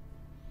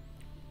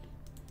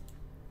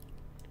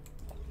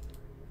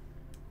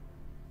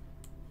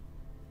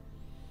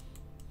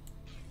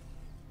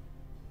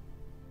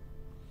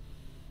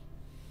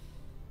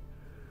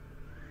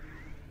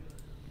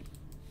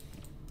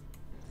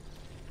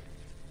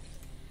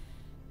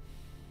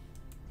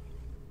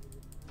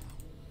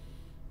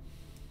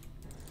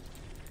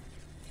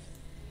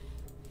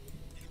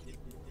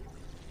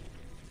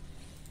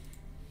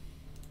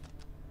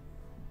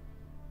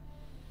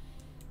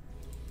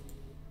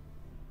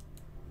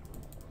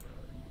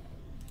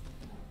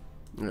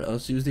 Yeah,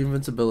 let's use the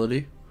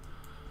invincibility.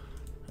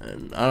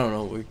 And I don't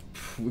know,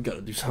 we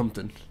gotta do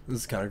something. This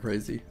is kind of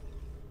crazy.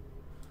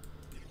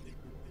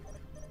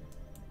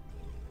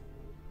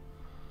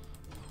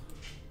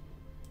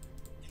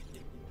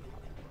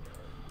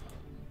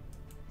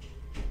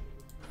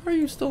 How are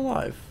you still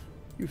alive?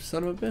 You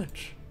son of a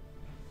bitch.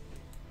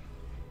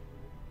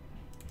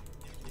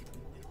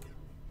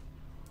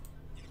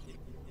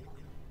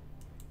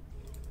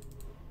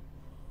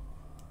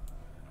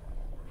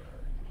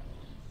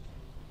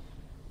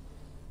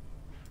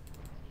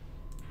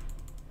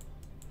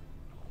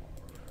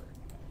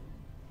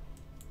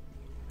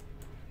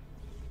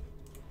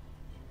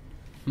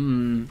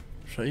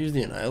 Should I use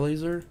the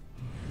annihilator?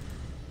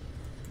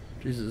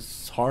 Jesus,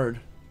 it's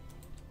hard.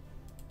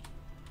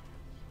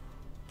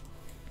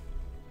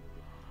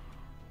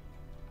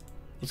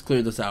 Let's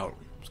clear this out.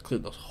 Let's clear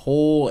this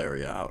whole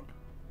area out.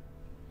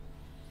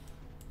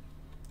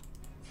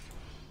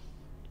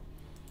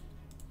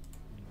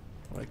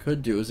 What I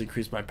could do is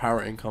increase my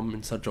power income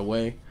in such a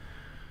way.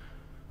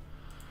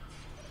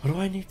 What do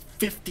I need?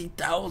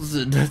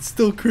 50,000? That's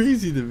still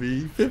crazy to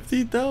me.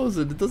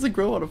 50,000. It doesn't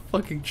grow on a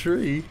fucking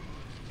tree.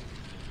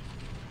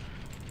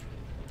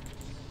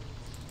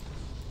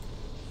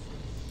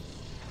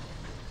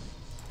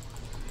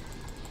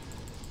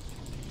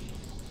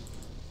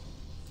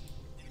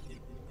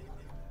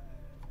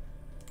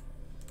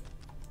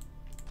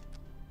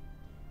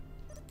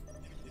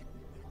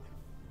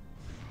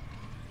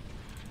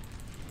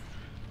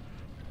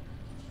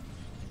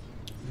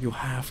 You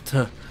have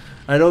to.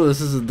 I know this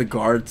isn't the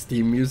guard's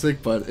theme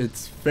music, but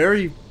it's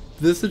very.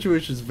 This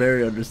situation is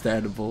very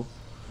understandable.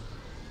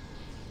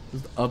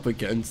 Just up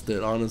against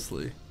it,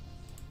 honestly.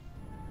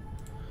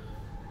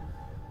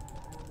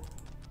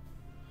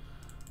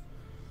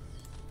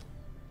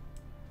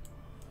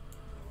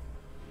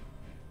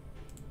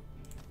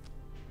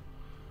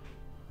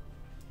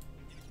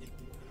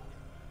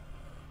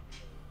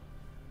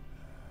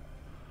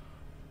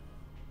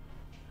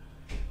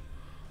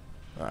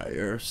 Alright,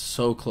 you're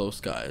so close,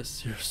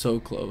 guys. You're so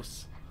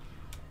close.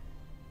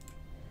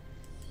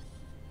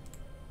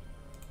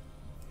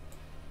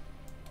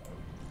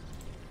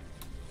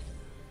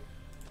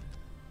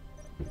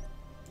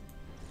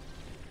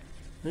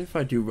 Maybe if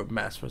I do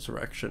mass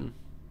resurrection.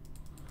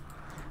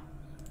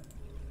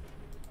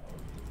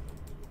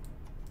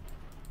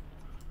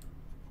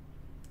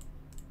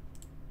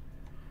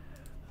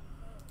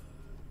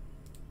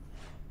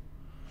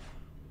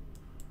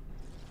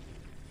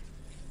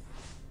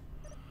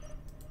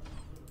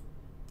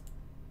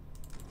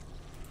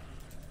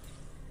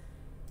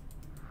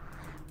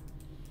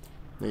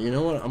 Now, you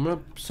know what? I'm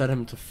gonna set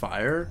him to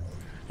fire.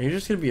 And he's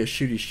just gonna be a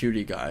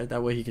shooty guy.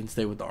 That way he can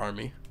stay with the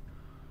army.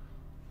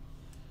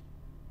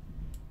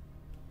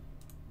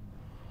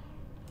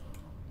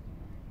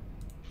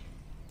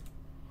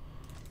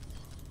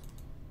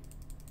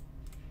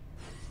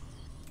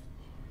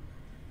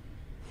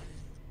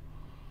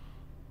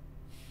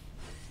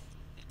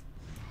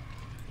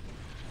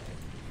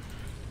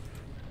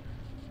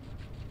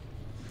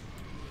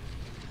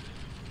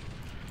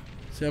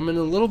 See, I'm in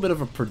a little bit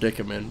of a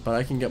predicament, but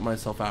I can get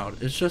myself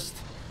out. It's just,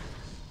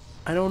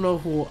 I don't know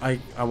who I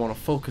want to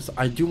focus.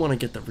 I do want to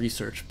get the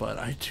research, but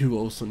I do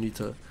also need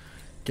to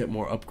get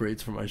more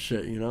upgrades for my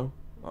shit, you know?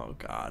 Oh,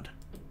 God.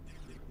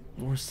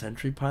 More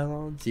sentry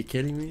pylons? You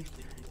kidding me?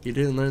 You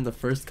didn't learn the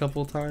first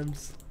couple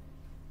times?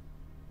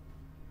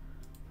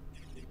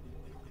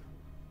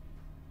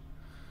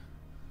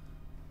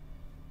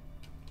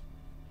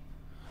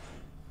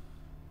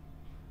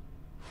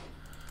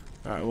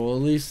 Alright, well,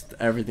 at least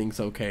everything's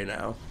okay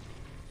now.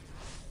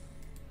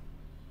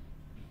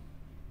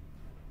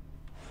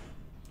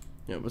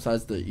 Yeah,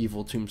 besides the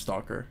evil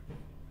Tombstalker.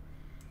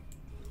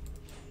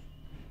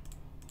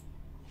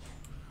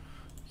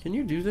 Can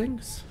you do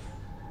things?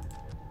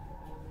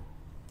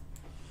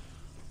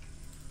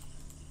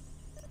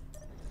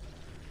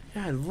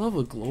 Yeah, I love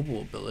a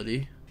global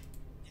ability.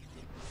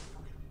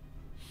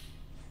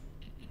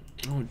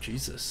 Oh,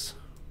 Jesus.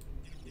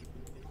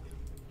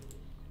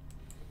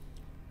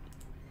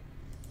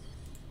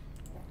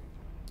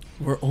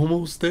 We're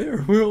almost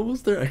there. We're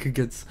almost there. I could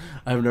get.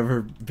 I've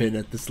never been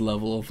at this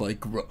level of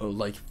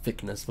like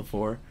thickness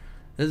before.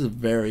 This is a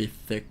very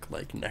thick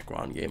like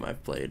Necron game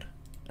I've played,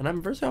 and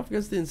I'm versing off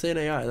against the insane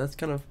AI. That's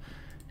kind of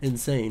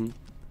insane.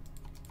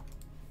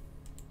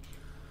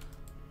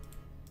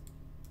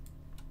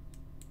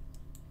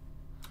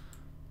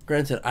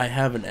 Granted, I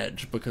have an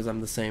edge because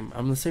I'm the same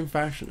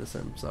faction as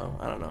him. So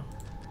I don't know.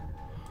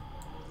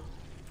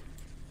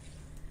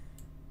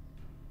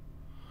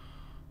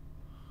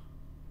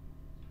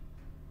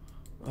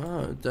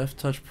 Ah, Death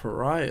Touch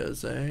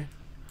Pariahs, eh?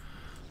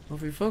 Well,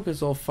 if we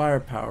focus all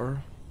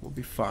firepower, we'll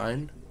be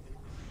fine.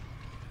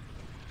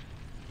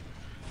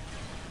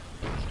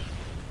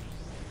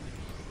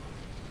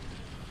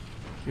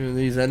 You know,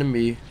 these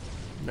enemy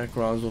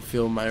Necrons will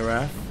feel my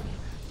wrath.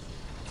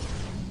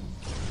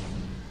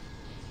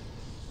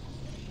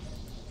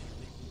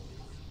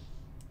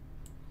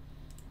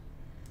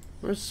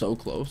 We're so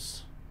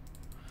close.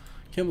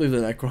 Can't believe the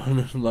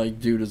Necron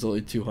like dude is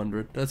only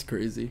 200. That's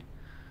crazy.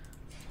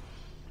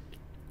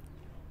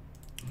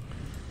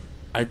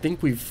 I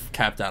think we've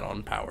capped out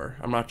on power.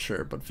 I'm not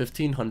sure, but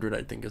 1500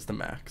 I think is the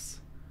max.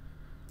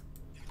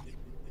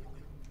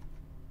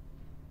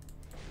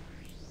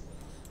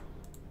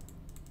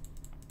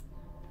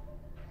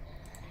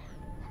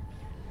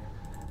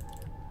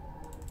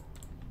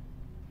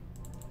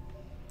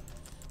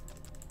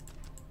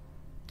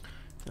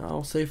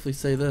 I'll safely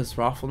say this,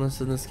 Froflness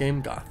in this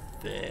game got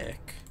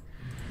thick.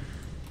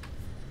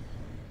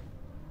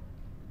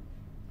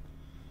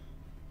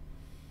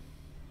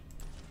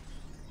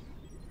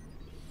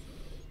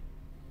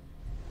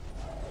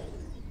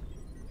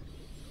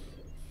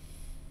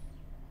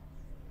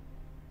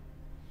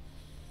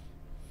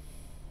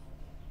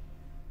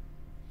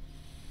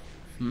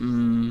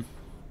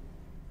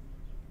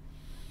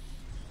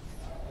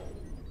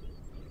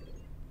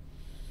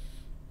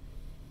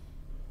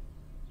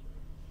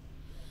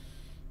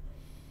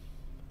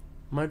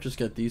 Might just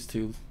get these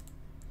two.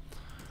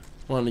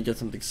 Wanted to get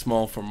something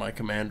small for my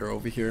commander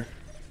over here.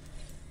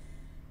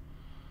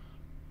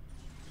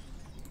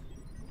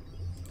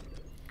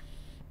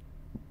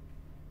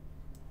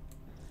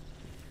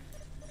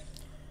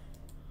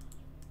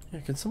 Yeah,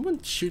 can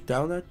someone shoot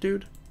down that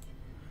dude?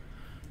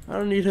 I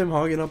don't need him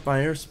hogging up my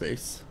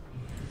airspace.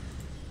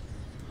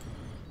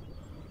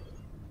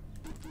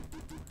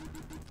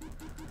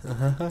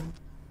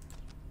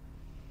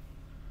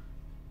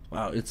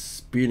 Wow, it's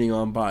speeding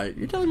on by.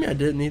 You're telling me I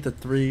didn't need the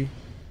 3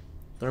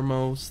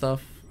 thermo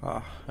stuff?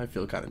 Ah, I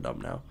feel kind of dumb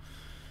now.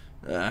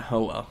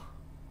 Oh well.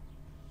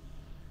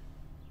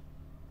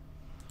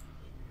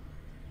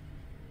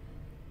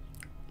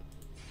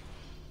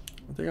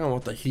 I think I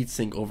want the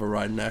heatsink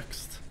override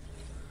next.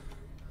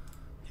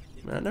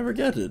 Man, I never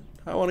get it.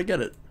 I want to get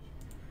it.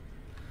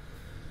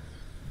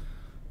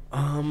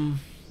 Oh,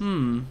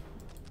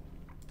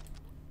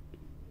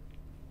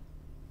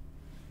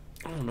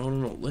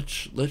 no.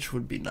 Lich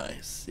would be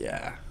nice.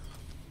 Yeah.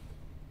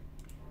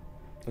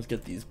 Let's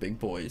get these big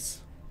boys.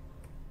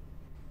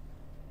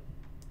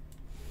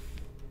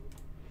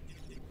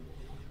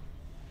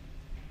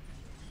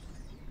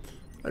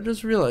 I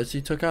just realized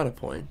he took out a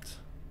point.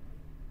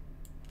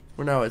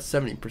 We're now at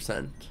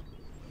 70%.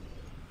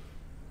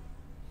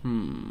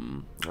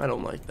 I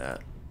don't like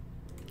that.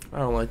 I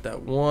don't like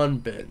that one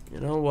bit. You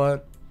know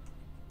what?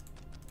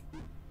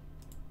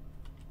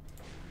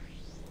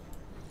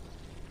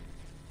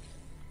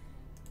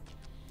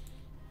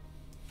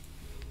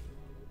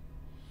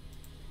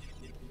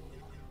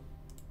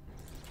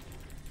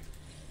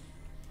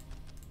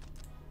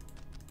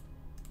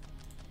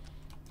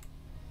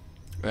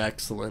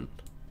 Excellent.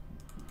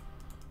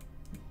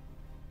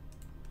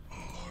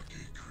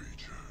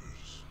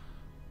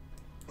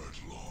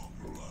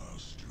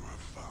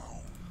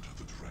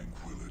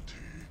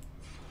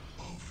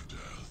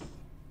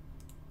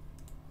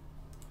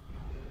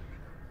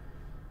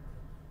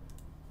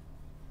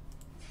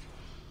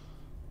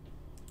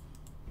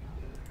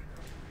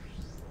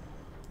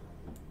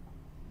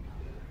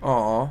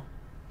 Aw.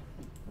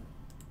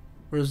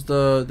 Where's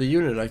the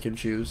unit I can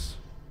choose?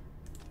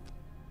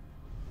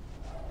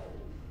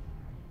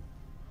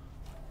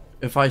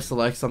 If I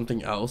select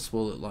something else,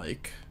 will it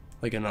like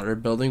another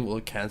building, will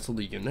it cancel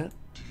the unit?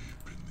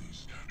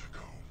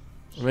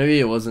 Or maybe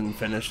it wasn't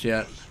finished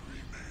yet.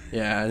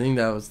 Yeah, I think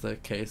that was the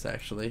case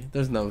actually.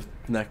 There's no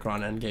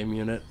Necron endgame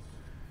unit.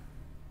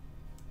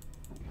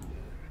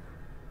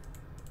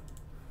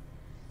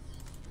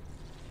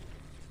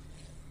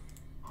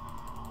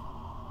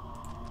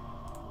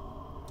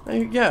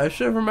 Yeah, I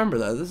should have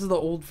remembered that. This is the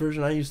old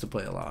version I used to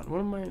play a lot. What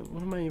am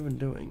I even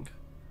doing?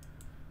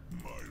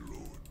 My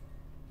lord,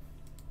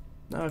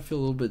 Now I feel a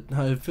little bit.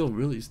 I feel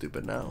really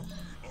stupid now.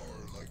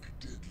 are like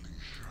deadly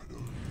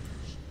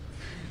shadows.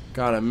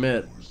 Gotta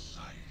admit, Your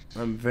sight.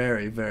 I'm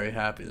very, very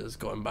happy this is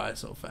going by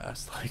so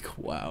fast. Like,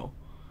 wow.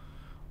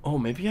 Oh,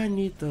 maybe I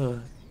need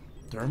the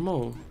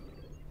thermo.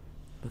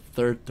 The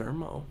third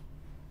thermo.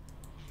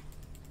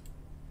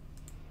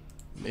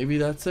 Maybe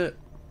that's it.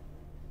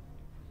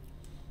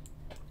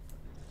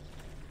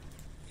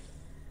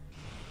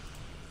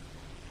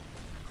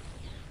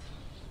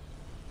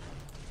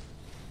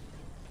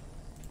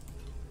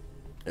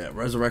 Yeah,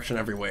 resurrection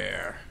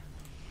everywhere.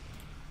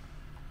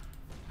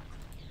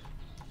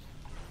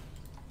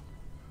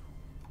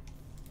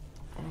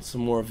 I want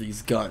some more of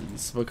these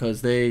guns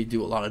because they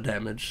do a lot of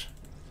damage.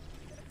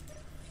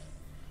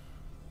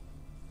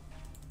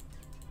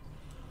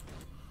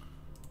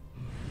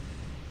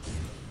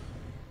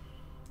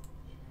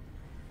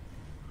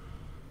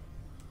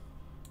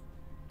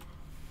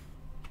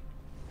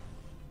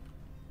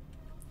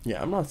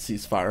 Yeah, I'm not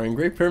cease-firing.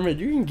 Great Pyramid,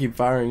 you can keep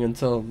firing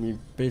until you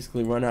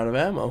basically run out of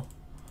ammo.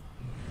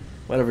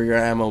 Whatever your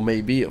ammo may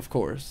be, of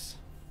course.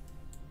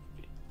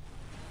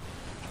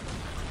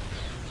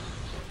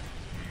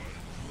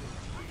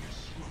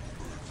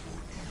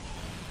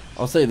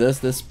 I'll say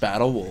this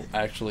battle will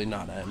actually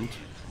not end.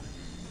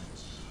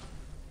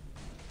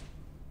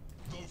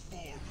 The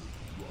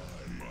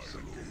fallen rise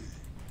again.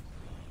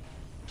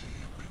 Deep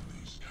in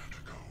these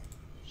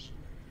catacombs,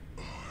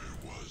 I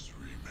was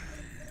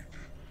remade.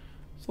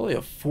 It's only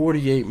a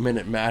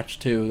 48-minute match,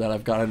 too, that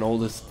I've gotten all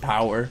this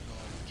power.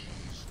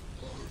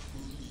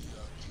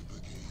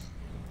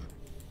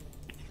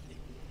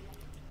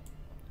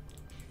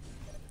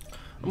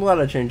 I'm glad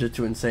I changed it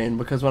to insane,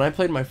 because when I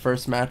played my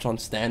first match on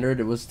standard,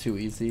 it was too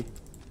easy.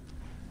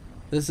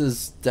 This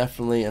is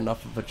definitely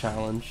enough of a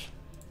challenge.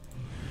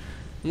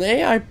 And the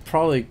AI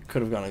probably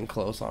could have gotten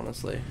close,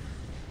 honestly.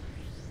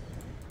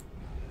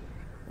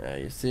 Yeah,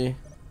 you see?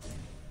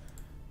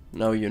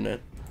 No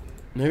unit.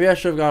 Maybe I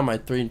should have gotten my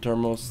 3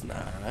 thermals.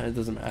 Nah, it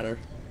doesn't matter.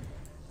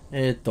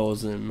 It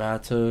doesn't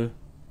matter.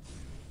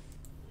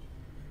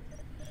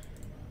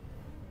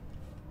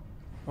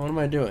 What am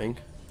I doing?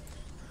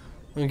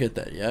 I don't get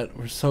that yet.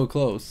 We're so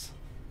close.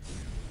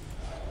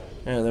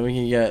 And then we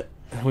can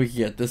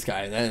get this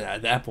guy, and then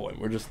at that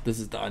point this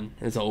is done.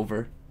 It's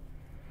over.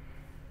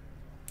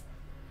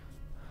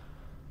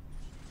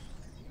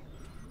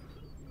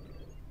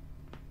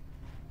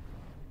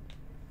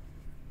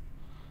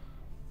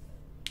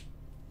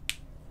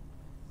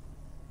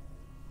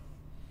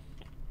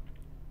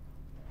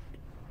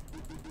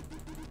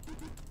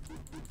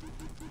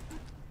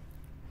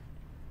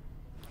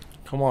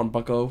 Come on,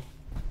 bucko.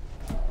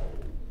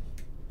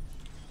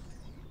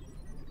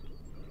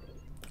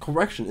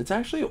 Correction, it's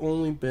actually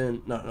only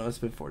been... No, it's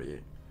been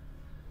 48.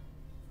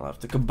 I'll have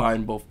to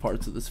combine both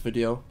parts of this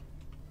video.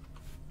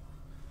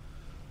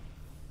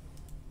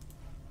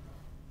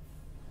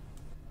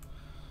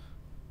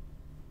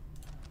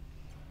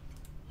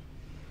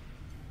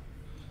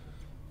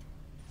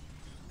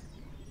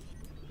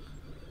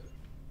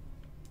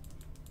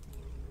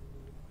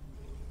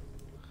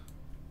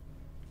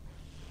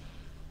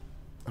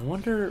 I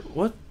wonder,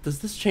 what... Does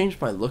this change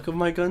my look of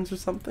my guns or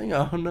something?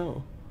 I don't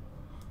know.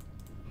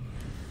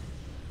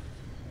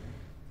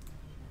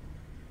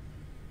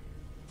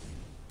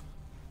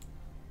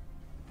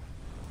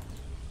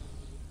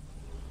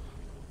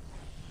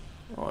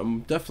 Oh,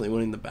 I'm definitely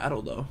winning the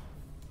battle, though.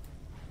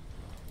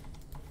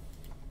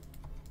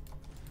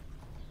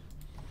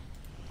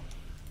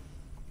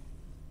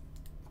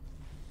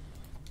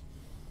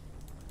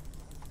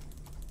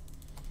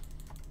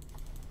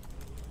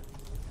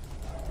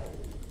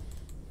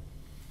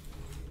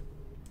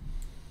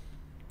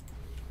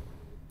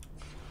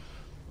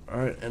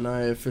 Alright, and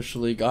I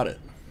officially got it.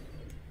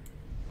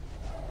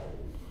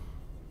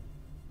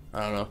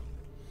 I don't know.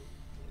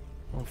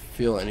 I don't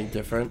feel any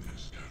different.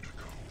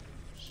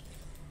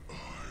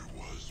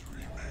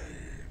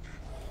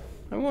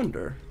 I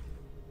wonder.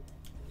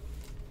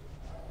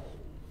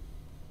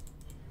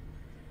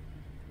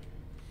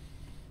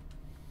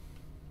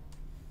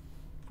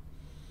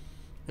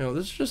 You know,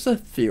 this is just a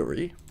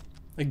theory,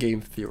 a game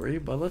theory,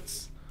 but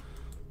let's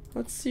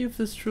see if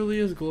this truly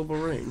is global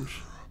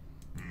range.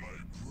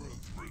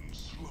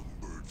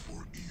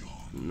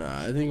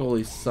 Nah, I think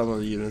only some of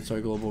the units are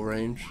global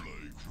range.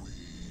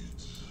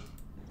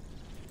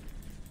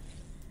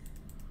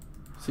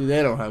 See,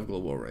 they don't have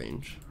global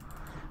range.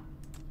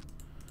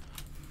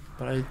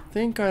 But I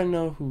think I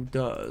know who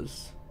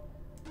does.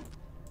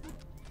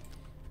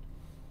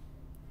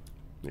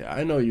 Yeah,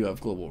 I know you have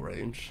global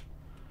range.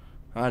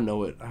 I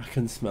know it. I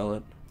can smell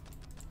it.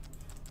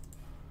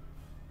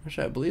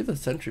 Actually, I believe the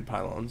sentry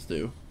pylons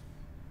do.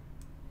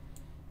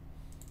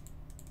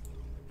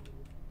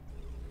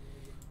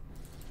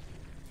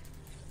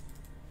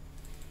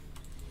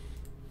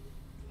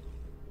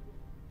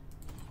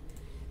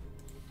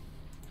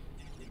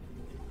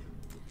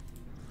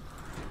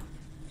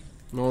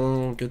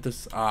 No, get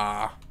this.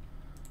 Ah.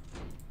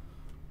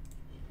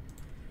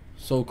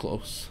 So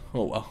close.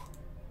 Oh well.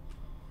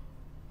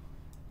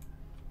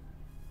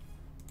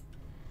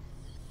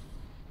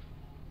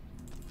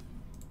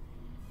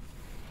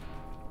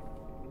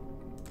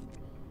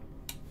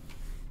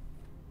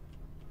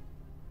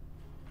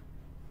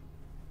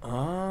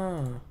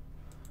 Ah.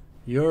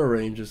 Your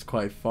range is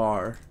quite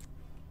far.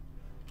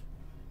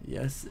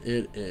 Yes,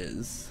 it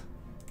is.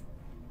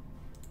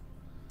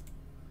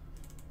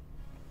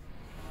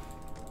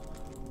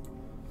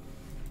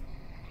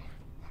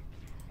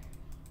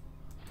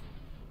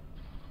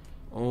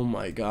 Oh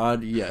my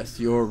god, yes,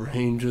 your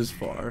range is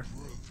far.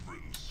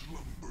 Brethren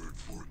slumbered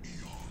for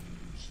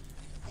eons,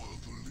 while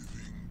the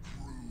living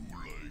grew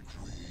like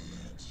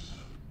weeds.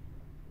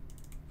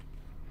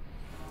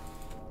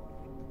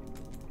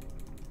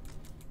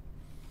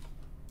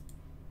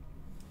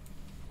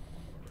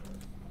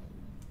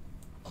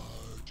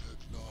 Our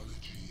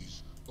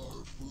technologies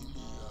are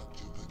fully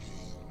active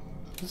again.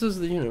 This is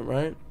the unit,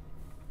 right?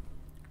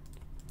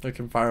 That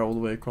can fire all the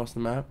way across the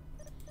map.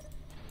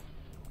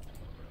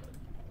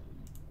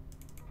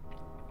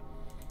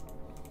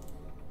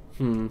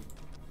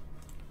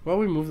 Well,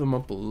 we move them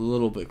up a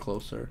little bit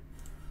closer.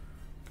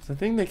 Because I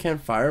think they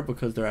can't fire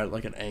because they're at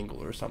like an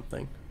angle or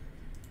something.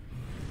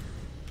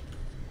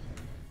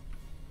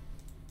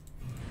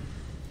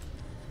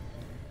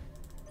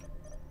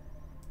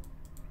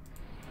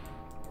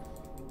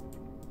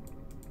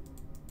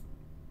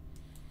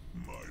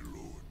 My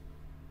lord,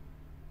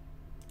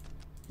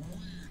 we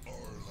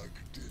are like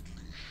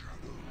deadly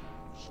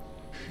shadows,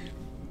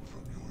 hidden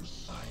from your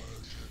sight.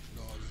 Our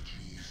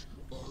technologies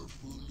are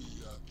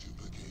fully active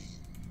again.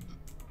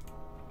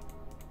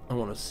 I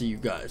want to see you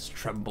guys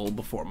tremble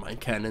before my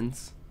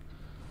cannons.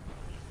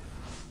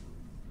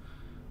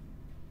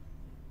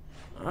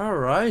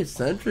 Alright,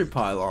 sentry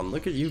pylon,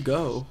 look at you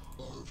go.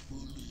 Are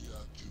fully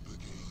active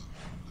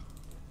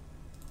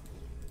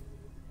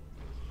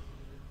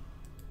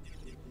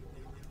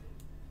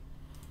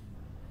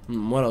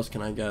again. What else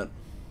can I get?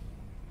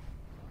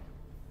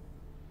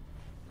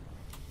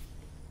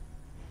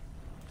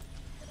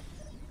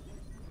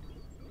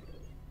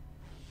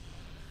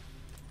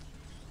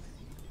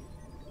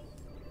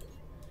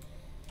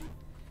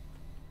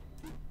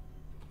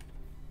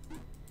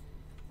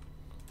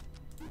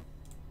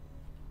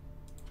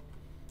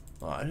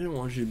 Oh, I didn't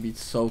want you to be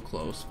so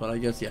close, but I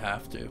guess you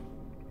have to.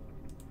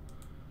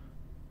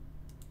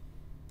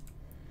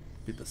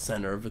 Be the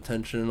center of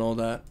attention and all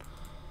that.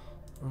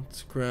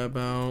 Let's grab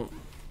out.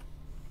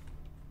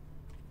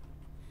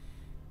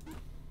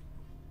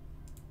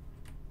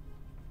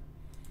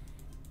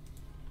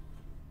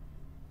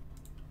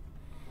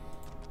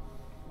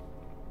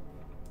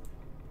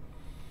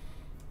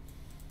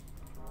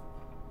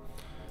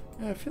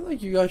 Yeah, I feel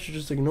like you guys should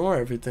just ignore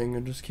everything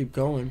and just keep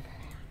going.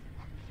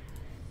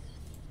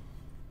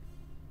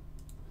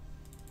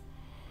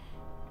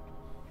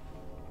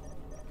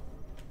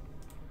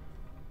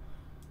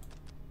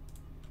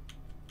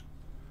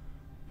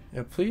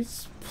 Yeah,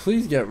 please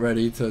get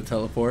ready to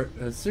teleport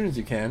as soon as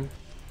you can.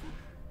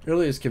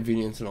 Earliest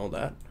convenience and all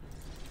that.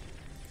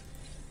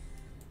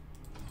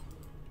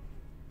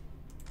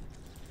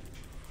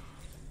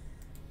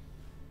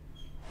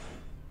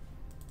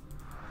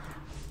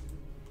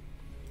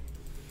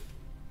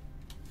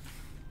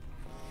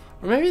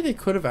 Or maybe they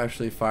could have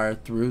actually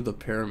fired through the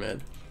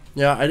pyramid.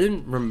 Yeah, I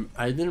didn't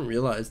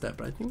realize that,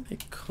 but I think they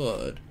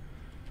could.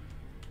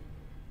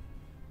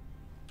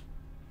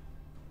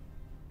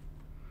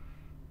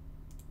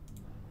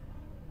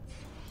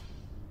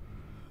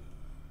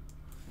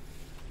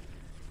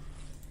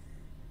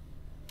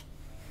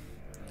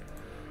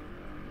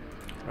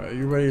 Alright, are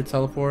you ready to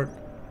teleport?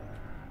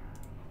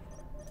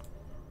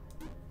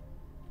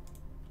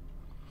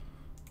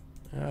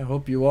 Yeah, I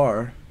hope you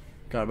are.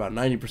 Got about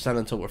 90%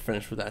 until we're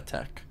finished with that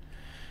tech.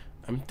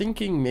 I'm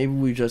thinking maybe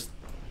we just,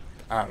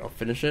 I don't know,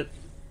 finish it.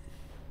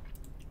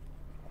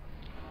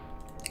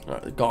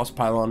 Alright, the Gauss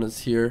pylon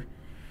is here.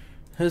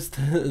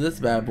 This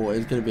bad boy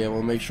is going to be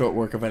able to make short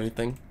work of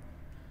anything.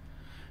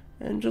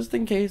 And just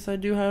in case, I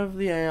do have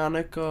the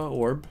ionic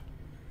orb.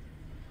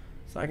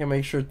 So I can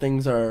make sure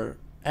things are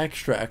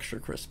extra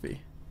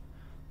crispy.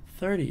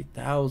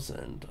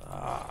 30,000.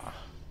 Ah.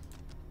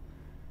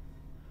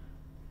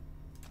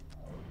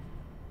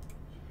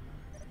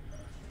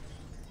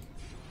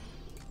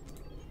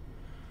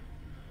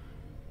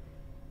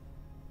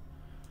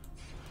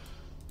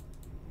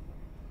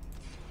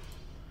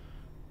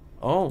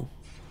 Oh.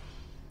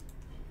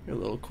 You're a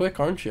little quick,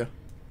 aren't you?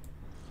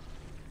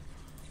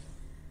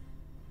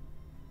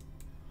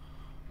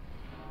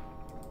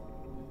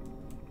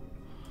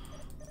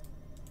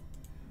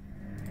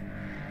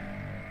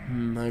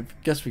 I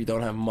guess we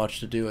don't have much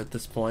to do at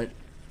this point.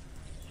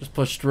 Just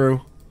push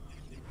through.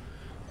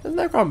 The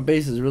Necron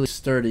base is really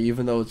sturdy,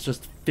 even though it's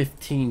just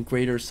 15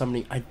 greater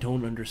summoning. I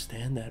don't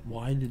understand that.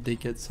 Why did they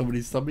get so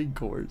many summoning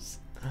cores?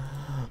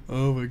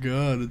 Oh my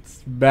god,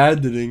 it's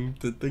maddening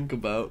to think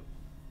about.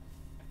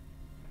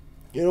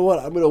 You know what?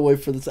 I'm gonna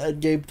wait for this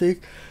endgame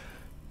thing,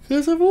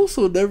 because I've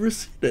also never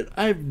seen it.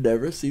 I've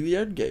never seen the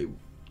endgame.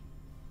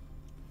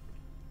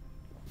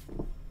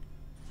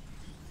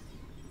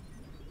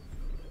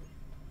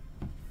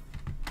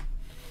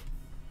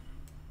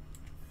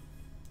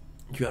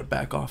 You gotta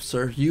back off,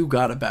 sir. You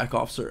gotta back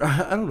off, sir.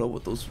 I don't know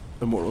what those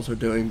immortals are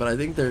doing, but I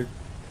think they're...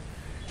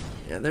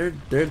 yeah,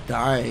 they're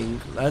dying.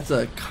 That's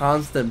a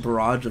constant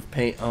barrage of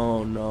pain.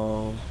 Oh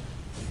no.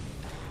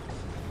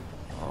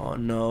 Oh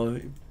no.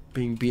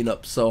 Being beaten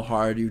up so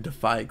hard you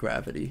defy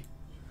gravity.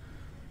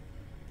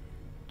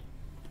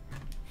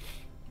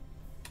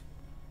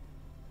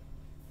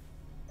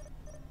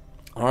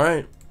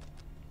 Alright.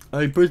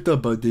 I pressed the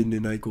button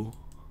and I go.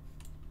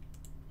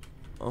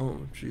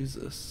 Oh,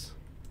 Jesus.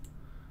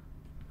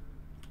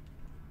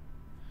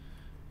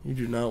 You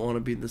do not want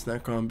to be in this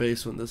Necron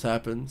base when this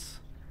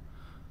happens.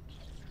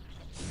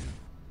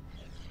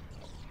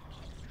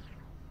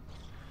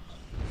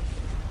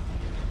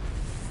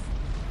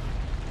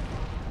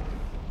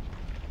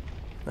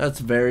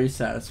 That's very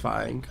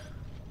satisfying.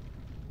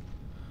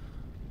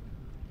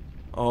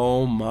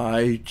 Oh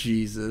my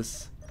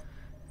Jesus.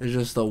 It's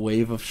just a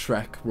wave of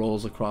Shrek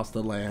rolls across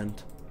the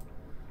land.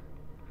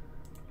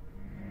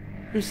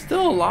 You're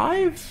still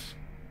alive?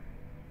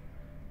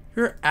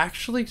 You're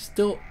actually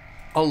still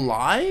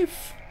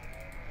alive?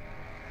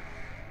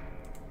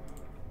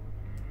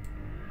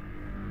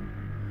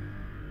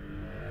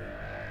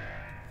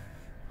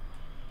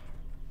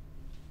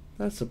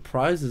 That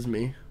surprises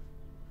me.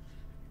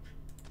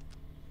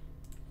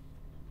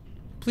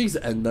 Please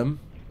end them.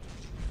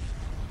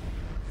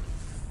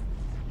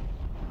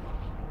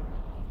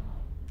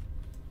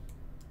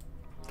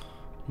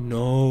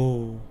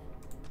 No.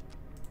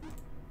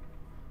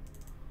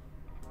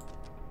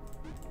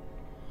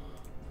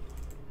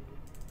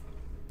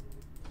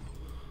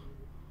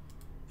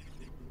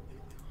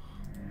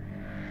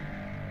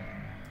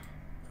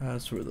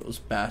 That's where those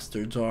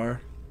bastards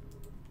are.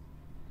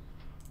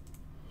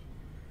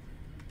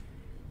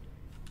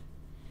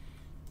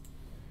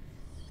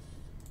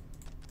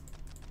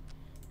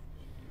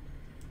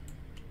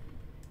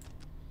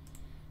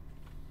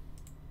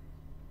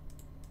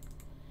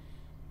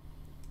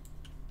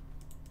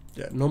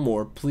 Yeah, no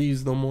more.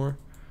 Please, no more.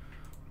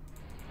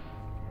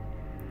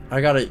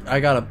 I got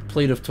a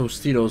plate of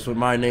Tostitos with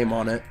my name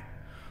on it.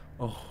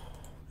 Oh,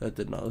 that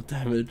did no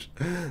damage.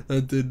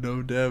 That did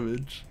no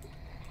damage.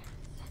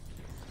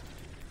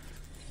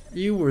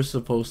 You were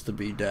supposed to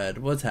be dead.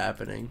 What's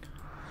happening?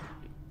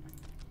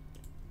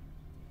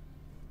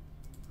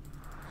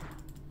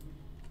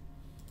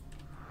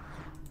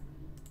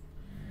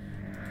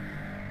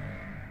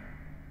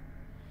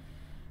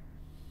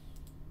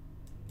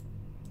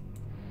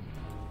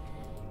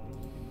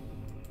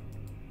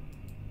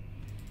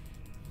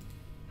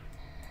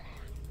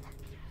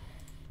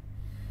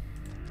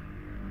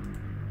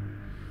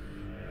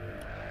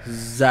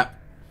 Zap.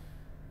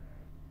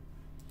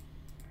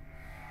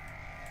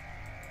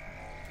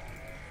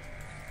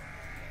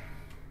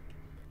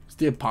 It's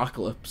the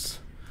apocalypse.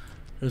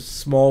 There's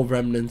small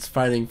remnants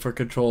fighting for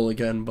control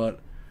again, but...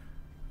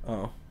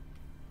 oh.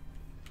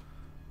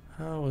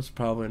 That was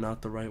probably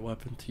not the right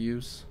weapon to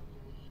use.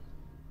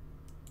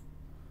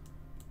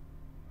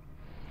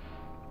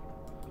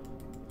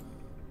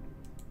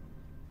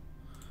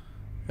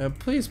 Yeah,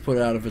 please put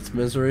it out of its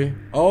misery.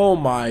 Oh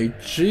my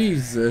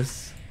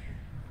Jesus.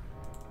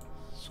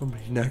 So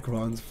many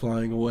Necrons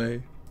flying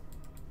away.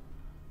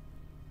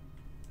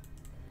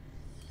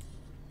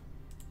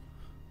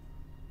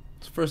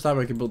 It's the first time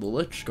I can build a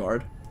Lich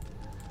Guard.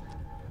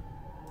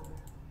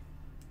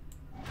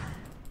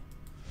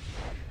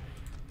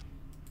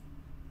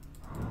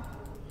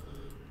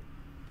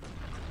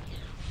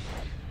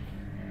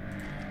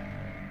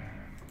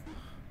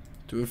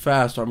 Do it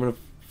fast or I'm gonna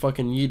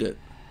fucking yeet it.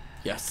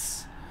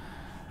 Yes.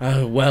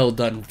 Well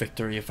done,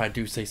 victory, if I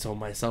do say so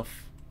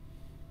myself.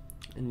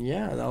 And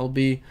yeah, that'll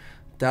be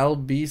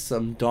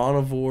some Dawn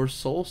of War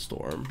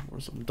Soulstorm,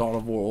 or some Dawn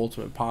of War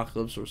Ultimate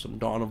Apocalypse, or some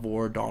Dawn of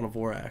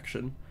War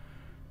action.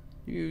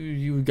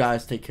 You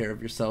guys take care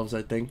of yourselves,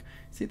 I think.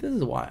 See, this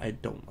is why I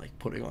don't like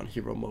putting on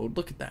hero mode.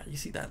 Look at that. You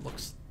see, that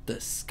looks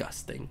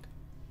disgusting.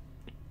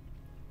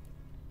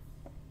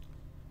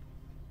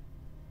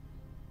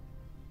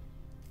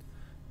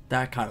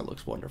 That kind of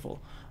looks wonderful.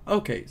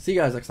 Okay, see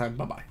you guys next time.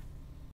 Bye-bye.